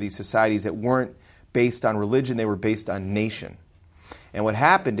to enter these societies that weren't based on religion, they were based on nation. And what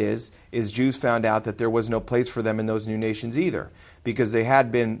happened is Jews found out that there was no place for them in those new nations either, because they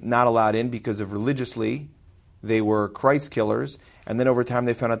had been not allowed in because of religiously, they were Christ killers, and then over time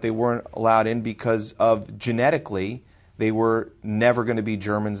they found out they weren't allowed in because of genetically, they were never going to be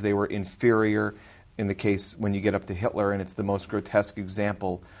Germans, they were inferior in the case when you get up to Hitler, and it's the most grotesque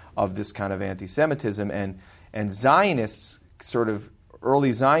example of this kind of anti-Semitism. And Zionists, sort of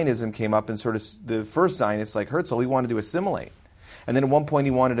early Zionism came up, and sort of the first Zionists like Herzl, he wanted to assimilate. And then at one point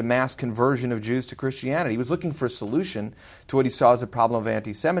he wanted a mass conversion of Jews to Christianity. He was looking for a solution to what he saw as a problem of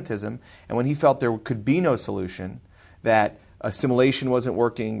anti-Semitism. And when he felt there could be no solution, that assimilation wasn't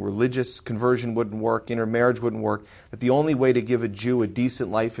working, religious conversion wouldn't work, intermarriage wouldn't work, that the only way to give a Jew a decent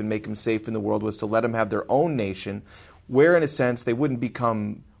life and make him safe in the world was to let them have their own nation, where in a sense they wouldn't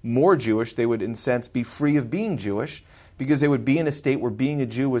become more Jewish, they would in a sense be free of being Jewish, because they would be in a state where being a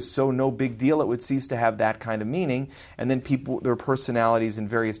Jew was so no big deal, it would cease to have that kind of meaning, and then people, their personalities and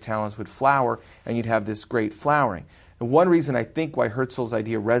various talents would flower, and you'd have this great flowering. And one reason I think why Herzl's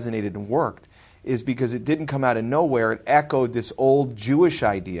idea resonated and worked is because it didn't come out of nowhere. It echoed this old Jewish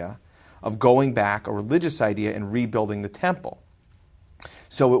idea of going back, a religious idea, and rebuilding the temple.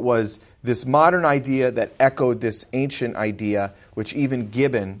 So it was this modern idea that echoed this ancient idea, which even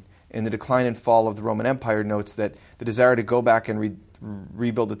Gibbon, in The Decline and Fall of the Roman Empire, notes that the desire to go back and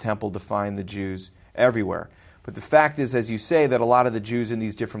rebuild the temple defined the Jews everywhere. But the fact is, as you say, that a lot of the Jews in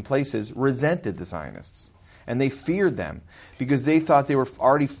these different places resented the Zionists. And they feared them because they thought they were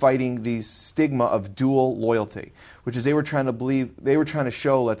already fighting the stigma of dual loyalty, which is they were trying to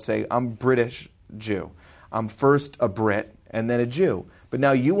show, let's say, I'm British Jew. I'm first a Brit and then a Jew. But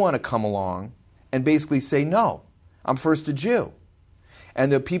now you want to come along and basically say, no, I'm first a Jew. And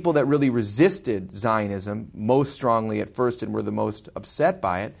the people that really resisted Zionism most strongly at first and were the most upset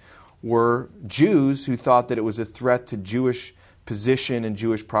by it were Jews who thought that it was a threat to Jewish position and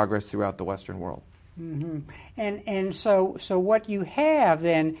Jewish progress throughout the Western world. Mm-hmm. And so what you have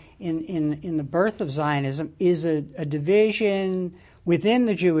then in the birth of Zionism is a division within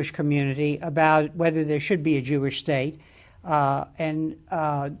the Jewish community about whether there should be a Jewish state. And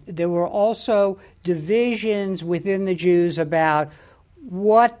there were also divisions within the Jews about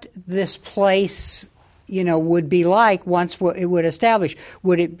what this place, would be like once it would establish.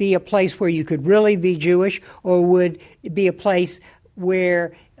 Would it be a place where you could really be Jewish, or would it be a place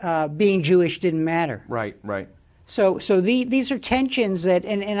where being Jewish didn't matter? Right. So these are tensions that,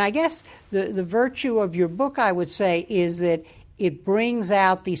 and I guess the virtue of your book, I would say, is that it brings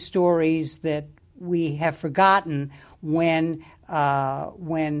out these stories that we have forgotten when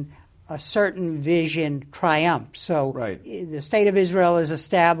a certain vision triumphs. So right. The State of Israel is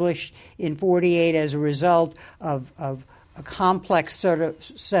established in 48 as a result of a complex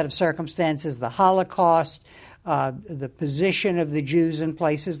set of circumstances, the Holocaust, the position of the Jews in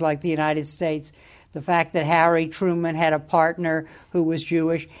places like the United States, the fact that Harry Truman had a partner who was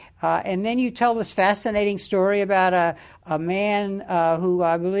Jewish. And then you tell this fascinating story about a man who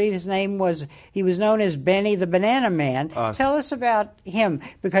I believe he was known as Benny the Banana Man. Tell us about him,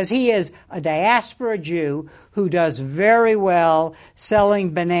 because he is a diaspora Jew who does very well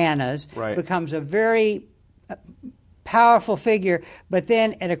selling bananas, right. Becomes a very powerful figure, but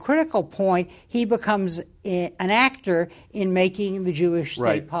then at a critical point, he becomes an actor in making the Jewish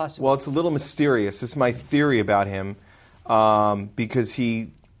state possible. Well, it's a little mysterious. This is my theory about him, because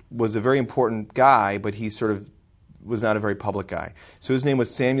he was a very important guy, but he sort of was not a very public guy. So his name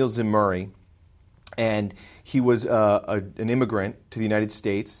was Samuel Zimuri, and he was an immigrant to the United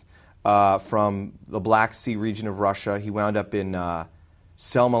States from the Black Sea region of Russia. He wound up in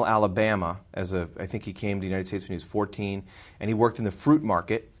Selma, Alabama, I think he came to the United States when he was 14, and he worked in the fruit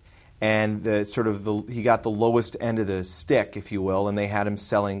market, and he got the lowest end of the stick, if you will, and they had him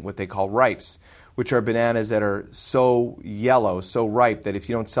selling what they call ripes, which are bananas that are so yellow, so ripe, that if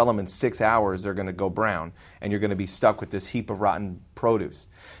you don't sell them in 6 hours, they're going to go brown, and you're going to be stuck with this heap of rotten produce.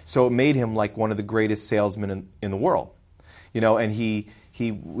 So it made him like one of the greatest salesmen in the world. And he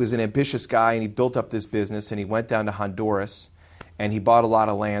was an ambitious guy, and he built up this business, and he went down to Honduras, and he bought a lot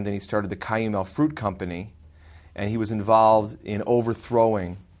of land, and he started the Cayumel Fruit Company, and he was involved in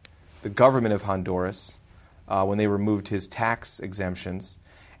overthrowing the government of Honduras when they removed his tax exemptions,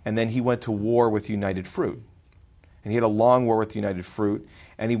 and then he went to war with United Fruit. And he had a long war with United Fruit,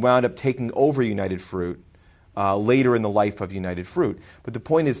 and he wound up taking over United Fruit later in the life of United Fruit. But the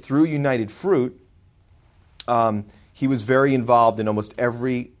point is, through United Fruit, he was very involved in almost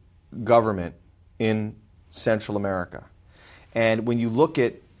every government in Central America. And when you look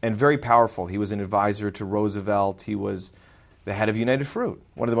at, and very powerful, he was an advisor to Roosevelt, he was the head of United Fruit,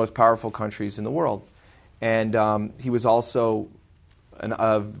 one of the most powerful countries in the world. And he was also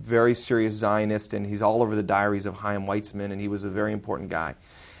a very serious Zionist, and he's all over the diaries of Chaim Weizmann, and he was a very important guy.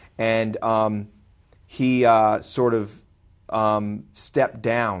 And he sort of stepped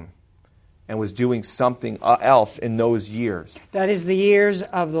down and was doing something else in those years. That is the years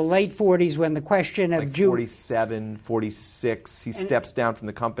of the late 40s when the question of 47, 46, he steps down from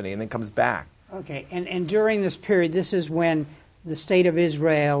the company and then comes back. Okay, and during this period, this is when the State of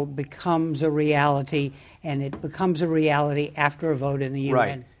Israel becomes a reality, and it becomes a reality after a vote in the UN.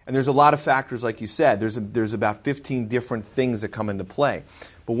 Right, and there's a lot of factors, like you said. There's about 15 different things that come into play.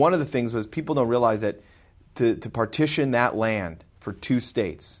 But one of the things was people don't realize that to partition that land for two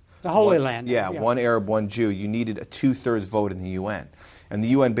states, the Holy Land. Yeah, one Arab, one Jew, you needed a 2/3 vote in the UN. And the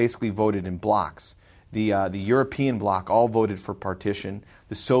UN basically voted in blocks. The European bloc all voted for partition.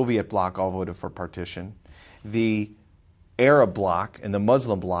 The Soviet bloc all voted for partition. The Arab bloc and the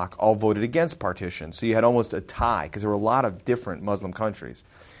Muslim bloc all voted against partition. So you had almost a tie, because there were a lot of different Muslim countries.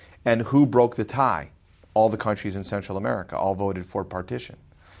 And who broke the tie? All the countries in Central America all voted for partition,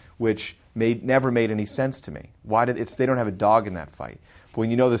 which never made any sense to me. They don't have a dog in that fight. But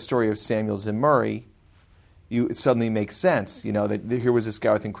when you know the story of Samuel Zimuri, it suddenly makes sense, that here was this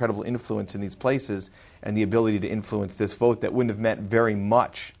guy with incredible influence in these places and the ability to influence this vote that wouldn't have meant very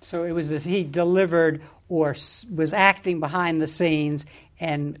much. So it was this, he delivered or was acting behind the scenes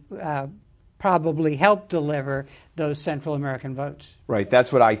and probably helped deliver those Central American votes. Right,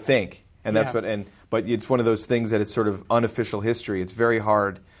 that's what I think. And that's but it's one of those things that it's sort of unofficial history. It's very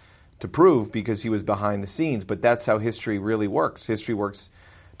hard to prove because he was behind the scenes, but that's how history really works. History works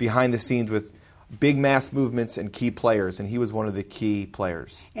behind the scenes with big mass movements and key players, and he was one of the key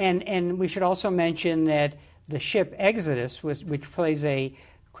players. And we should also mention that the ship Exodus, which plays a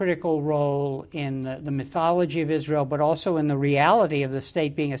critical role in the mythology of Israel, but also in the reality of the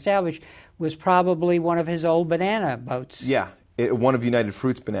state being established, was probably one of his old banana boats. Yeah, one of United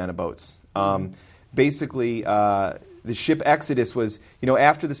Fruit's banana boats. Basically, the ship Exodus was,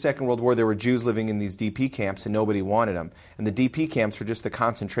 after the Second World War, there were Jews living in these DP camps and nobody wanted them. And the DP camps were just the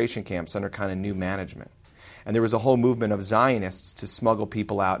concentration camps under kind of new management. And there was a whole movement of Zionists to smuggle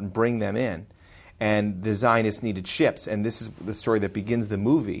people out and bring them in. And the Zionists needed ships. And this is the story that begins the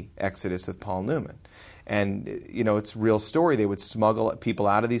movie Exodus with Paul Newman. And, it's a real story. They would smuggle people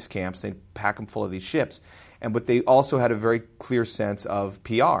out of these camps. They'd pack them full of these ships. But they also had a very clear sense of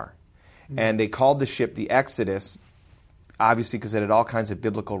PR. And they called the ship the Exodus, obviously because it had all kinds of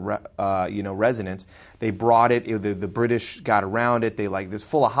biblical resonance. They brought it, the British got around it. It's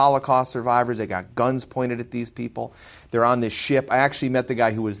full of Holocaust survivors. They got guns pointed at these people. They're on this ship. I actually met the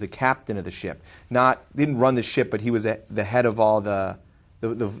guy who was the captain of the ship. Didn't run the ship, but he was the head of all the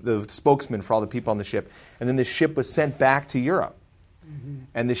spokesman for all the people on the ship. And then the ship was sent back to Europe. Mm-hmm.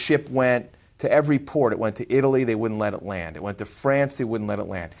 And the ship went to every port. It went to Italy, they wouldn't let it land. It went to France, they wouldn't let it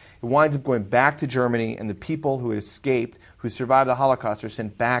land. It winds up going back to Germany, and the people who had escaped, who survived the Holocaust, are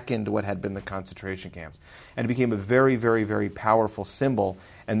sent back into what had been the concentration camps. And it became a very, very, very powerful symbol.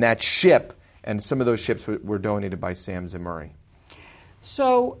 And that ship, and some of those ships were donated by Sam Zimuri.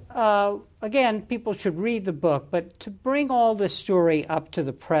 So, again, people should read the book, but to bring all this story up to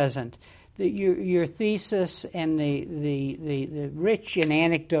the present, your thesis and the rich and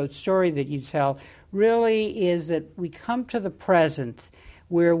anecdote story that you tell really is that we come to the present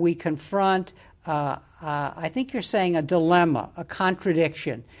where we confront, I think you're saying, a dilemma, a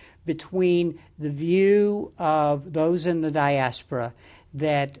contradiction between the view of those in the diaspora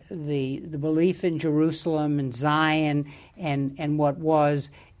that the belief in Jerusalem and Zion and what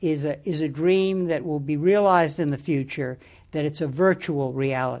is a dream that will be realized in the future, that it's a virtual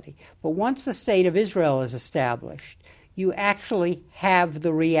reality. But once the State of Israel is established, you actually have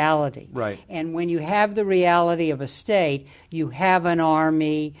the reality. Right. And when you have the reality of a state, you have an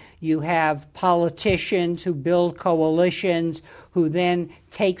army, you have politicians who build coalitions, who then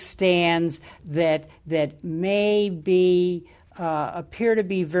take stands that may be appear to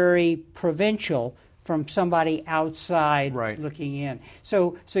be very provincial, from somebody outside looking in.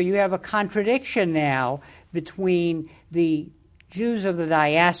 So you have a contradiction now between the Jews of the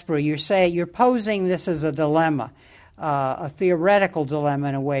diaspora. You're posing this as a dilemma, a theoretical dilemma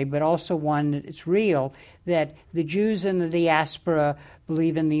in a way, but also one that's real, that the Jews in the diaspora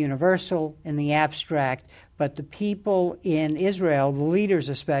believe in the universal, in the abstract, but the people in Israel, the leaders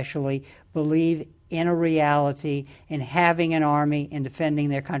especially, believe in a reality, in having an army, in defending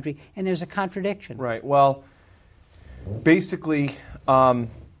their country, and there's a contradiction. Right. Well, basically, a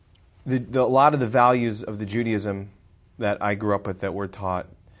lot of the values of the Judaism that I grew up with, that we're taught,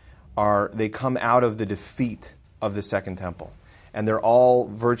 they come out of the defeat of the Second Temple. And they're all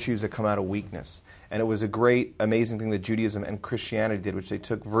virtues that come out of weakness. And it was a great, amazing thing that Judaism and Christianity did, which they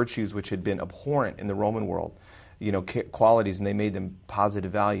took virtues which had been abhorrent in the Roman world, qualities, and they made them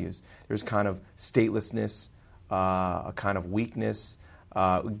positive values. There's kind of statelessness, a kind of weakness.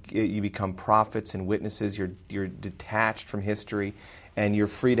 You become prophets and witnesses. You're detached from history, and you're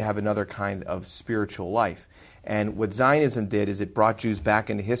free to have another kind of spiritual life. And what Zionism did is it brought Jews back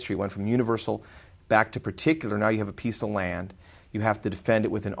into history. It went from universal back to particular. Now you have a piece of land. You have to defend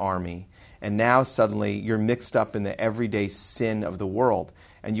it with an army. And now suddenly you're mixed up in the everyday sin of the world.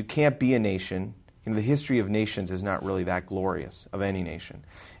 And you can't be a nation. The history of nations is not really that glorious, of any nation.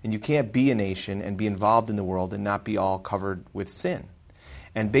 And you can't be a nation and be involved in the world and not be all covered with sin.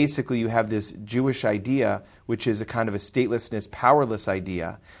 And basically you have this Jewish idea, which is a kind of a statelessness, powerless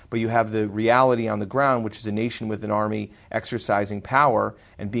idea, but you have the reality on the ground, which is a nation with an army exercising power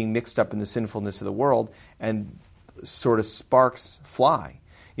and being mixed up in the sinfulness of the world, and sort of sparks fly.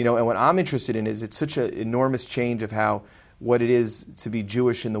 And what I'm interested in is it's such an enormous change of what it is to be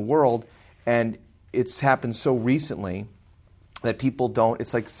Jewish in the world, and it's happened so recently that people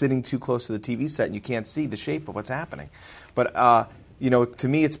it's like sitting too close to the TV set and you can't see the shape of what's happening. But, to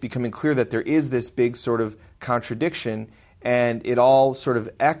me it's becoming clear that there is this big sort of contradiction, and it all sort of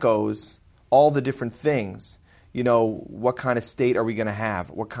echoes all the different things. What kind of state are we going to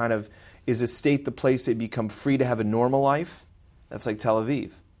have? Is a state the place they become free to have a normal life? That's like Tel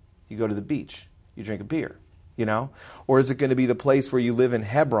Aviv. You go to the beach, you drink a beer, Or is it going to be the place where you live in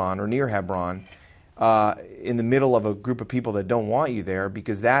Hebron or near Hebron, in the middle of a group of people that don't want you there,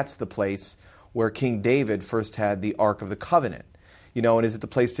 because that's the place where King David first had the Ark of the Covenant. And is it the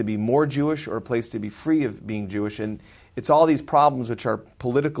place to be more Jewish or a place to be free of being Jewish? And it's all these problems which are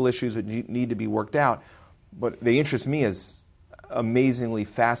political issues that need to be worked out. But they interest me as amazingly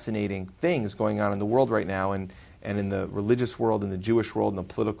fascinating things going on in the world right now, and in the religious world, in the Jewish world, in the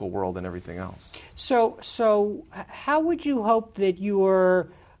political world, and everything else. So how would you hope that your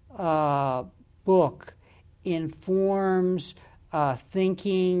book informs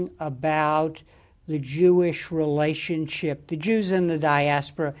thinking about the Jewish relationship, the Jews in the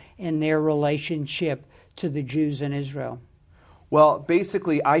diaspora, and their relationship to the Jews in Israel? Well,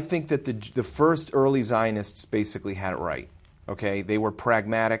 basically, I think that the first early Zionists basically had it right. Okay, they were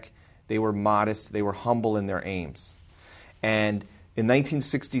pragmatic, they were modest, they were humble in their aims. And in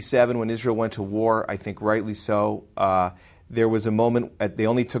 1967, when Israel went to war, I think rightly so, there was a moment, they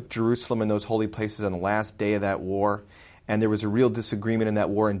only took Jerusalem and those holy places on the last day of that war, and there was a real disagreement in that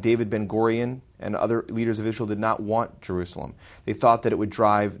war, and David Ben-Gurion and other leaders of Israel did not want Jerusalem. They thought that it would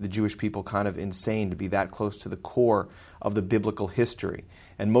drive the Jewish people kind of insane to be that close to the core of the biblical history.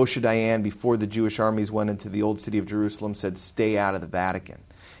 And Moshe Dayan, before the Jewish armies went into the old city of Jerusalem, said, "Stay out of the Vatican."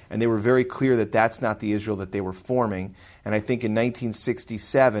 And they were very clear that that's not the Israel that they were forming. And I think in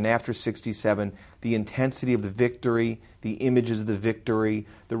 1967, after 67, the intensity of the victory, the images of the victory,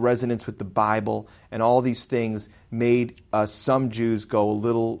 the resonance with the Bible, and all these things made some Jews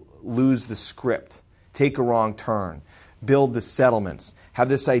lose the script, take a wrong turn, build the settlements, have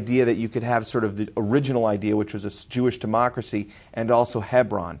this idea that you could have sort of the original idea, which was a Jewish democracy, and also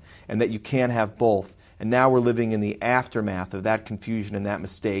Hebron, and that you can't have both. And now we're living in the aftermath of that confusion and that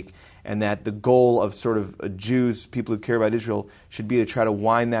mistake, and that the goal of sort of Jews, people who care about Israel, should be to try to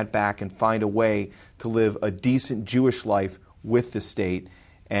wind that back and find a way to live a decent Jewish life with the state.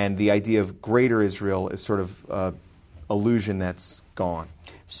 And the idea of greater Israel is sort of illusion that's gone.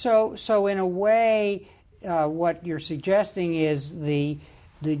 So in a way, what you're suggesting is the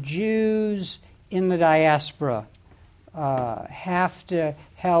Jews in the diaspora have to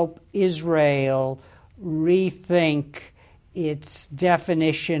help Israel rethink its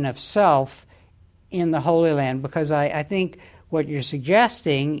definition of self in the Holy Land, because I think what you're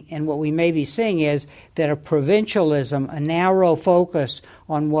suggesting and what we may be seeing is that a provincialism, a narrow focus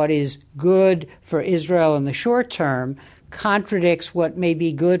on what is good for Israel in the short term, contradicts what may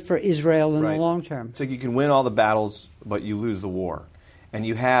be good for Israel in the long term. It's like you can win all the battles, but you lose the war. And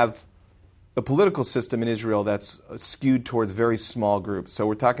you have a political system in Israel that's skewed towards very small groups. So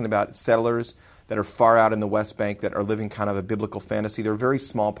we're talking about settlers that are far out in the West Bank that are living kind of a biblical fantasy. They're a very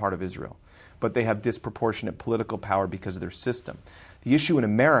small part of Israel, but they have disproportionate political power because of their system. The issue in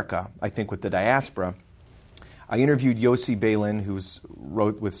America, I think, with the diaspora, I interviewed Yossi Beilin, who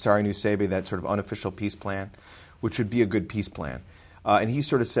wrote with Sari Nusseibeh that sort of unofficial peace plan, which would be a good peace plan. And he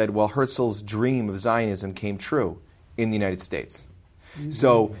sort of said, well, Herzl's dream of Zionism came true in the United States. Mm-hmm.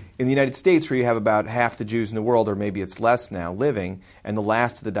 So in the United States, where you have about half the Jews in the world, or maybe it's less now, living, and the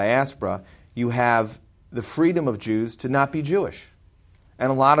last of the diaspora, you have the freedom of Jews to not be Jewish.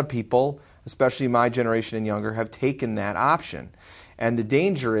 And a lot of people, especially my generation and younger, have taken that option. And the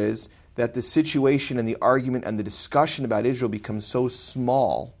danger is that the situation and the argument and the discussion about Israel becomes so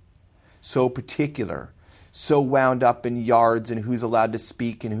small, so particular, so wound up in yards and who's allowed to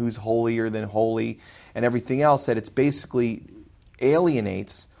speak and who's holier than holy and everything else, that it's basically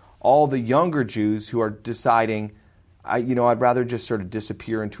alienates all the younger Jews who are deciding, I'd rather just sort of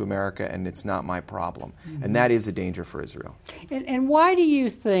disappear into America and it's not my problem. Mm-hmm. And that is a danger for Israel. And why do you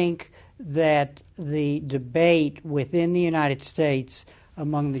think that the debate within the United States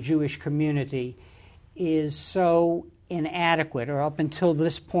among the Jewish community is so inadequate, or up until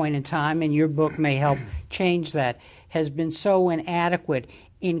this point in time, and your book may help change that, has been so inadequate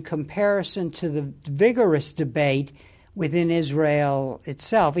in comparison to the vigorous debate within Israel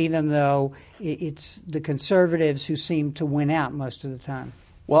itself, even though it's the conservatives who seem to win out most of the time?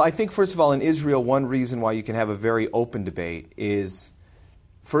 Well, I think, first of all, in Israel, one reason why you can have a very open debate is,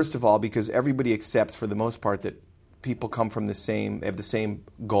 first of all, because everybody accepts, for the most part, that people come from they have the same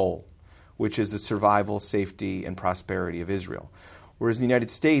goal, which is the survival, safety, and prosperity of Israel. Whereas in the United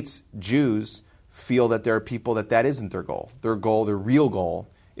States, Jews feel that there are people that isn't their goal. Their real goal,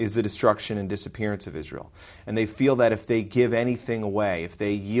 is the destruction and disappearance of Israel. And they feel that if they give anything away, if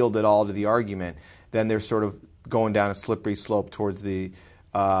they yield at all to the argument, then they're sort of going down a slippery slope towards the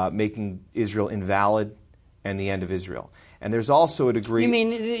making Israel invalid and the end of Israel. And there's also a degree... You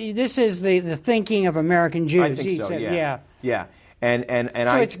mean this is the thinking of American Jews? I think so, yeah. And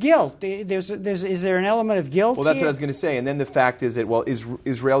so it's guilt. Is there an element of guilt? Well, that's here? what I was going to say. And then the fact is that, well,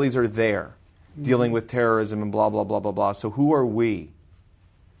 Israelis are there dealing with terrorism and blah, blah, blah, blah, blah. So who are we,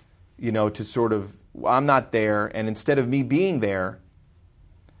 to sort of... I'm not there, and instead of me being there,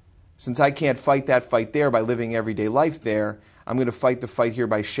 since I can't fight that fight there by living everyday life there, I'm going to fight the fight here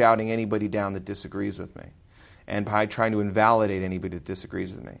by shouting anybody down that disagrees with me, and by trying to invalidate anybody that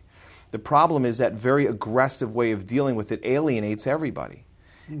disagrees with me. The problem is that very aggressive way of dealing with it alienates everybody.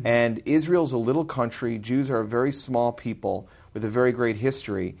 Mm-hmm. And Israel's a little country. Jews are a very small people with a very great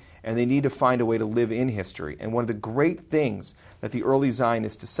history, and they need to find a way to live in history. And one of the great things that the early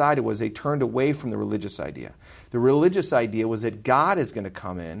Zionists decided was they turned away from the religious idea. The religious idea was that God is going to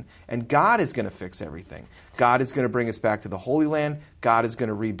come in, and God is going to fix everything. God is going to bring us back to the Holy Land. God is going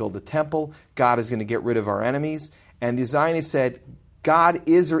to rebuild the temple. God is going to get rid of our enemies. And the Zionists said, God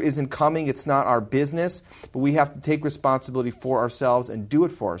is or isn't coming. It's not our business, but we have to take responsibility for ourselves and do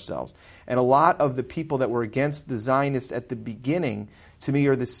it for ourselves. And a lot of the people that were against the Zionists at the beginning, to me,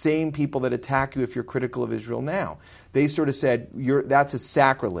 are the same people that attack you if you're critical of Israel now. They sort of said, that's a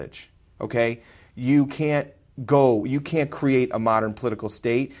sacrilege, okay? You can't create a modern political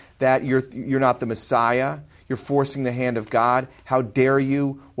state, that you're not the Messiah, you're forcing the hand of God. How dare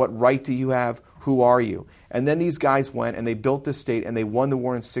you? What right do you have? Who are you? And then these guys went and they built this state and they won the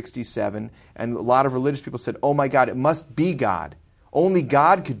war in 1967. And a lot of religious people said, oh my God, it must be God. Only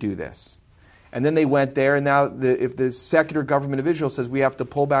God could do this. And then they went there, and now if the secular government of Israel says we have to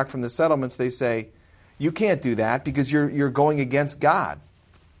pull back from the settlements, they say, you can't do that because you're going against God.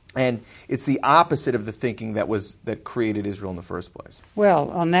 And it's the opposite of the thinking that created Israel in the first place. Well,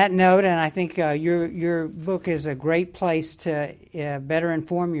 on that note, and I think your book is a great place to better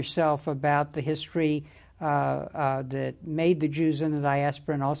inform yourself about the history that made the Jews in the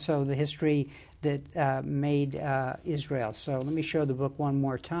diaspora, and also the history that made Israel. So let me show the book one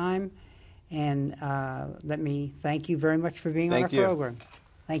more time, and let me thank you very much for being on our program.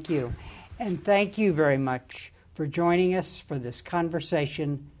 Thank you. And thank you very much for joining us for this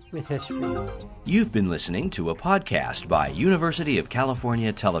conversation with history. You've been listening to a podcast by University of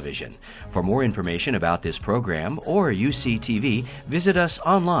California Television. For more information about this program or UCTV, visit us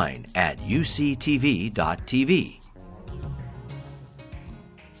online at uctv.tv.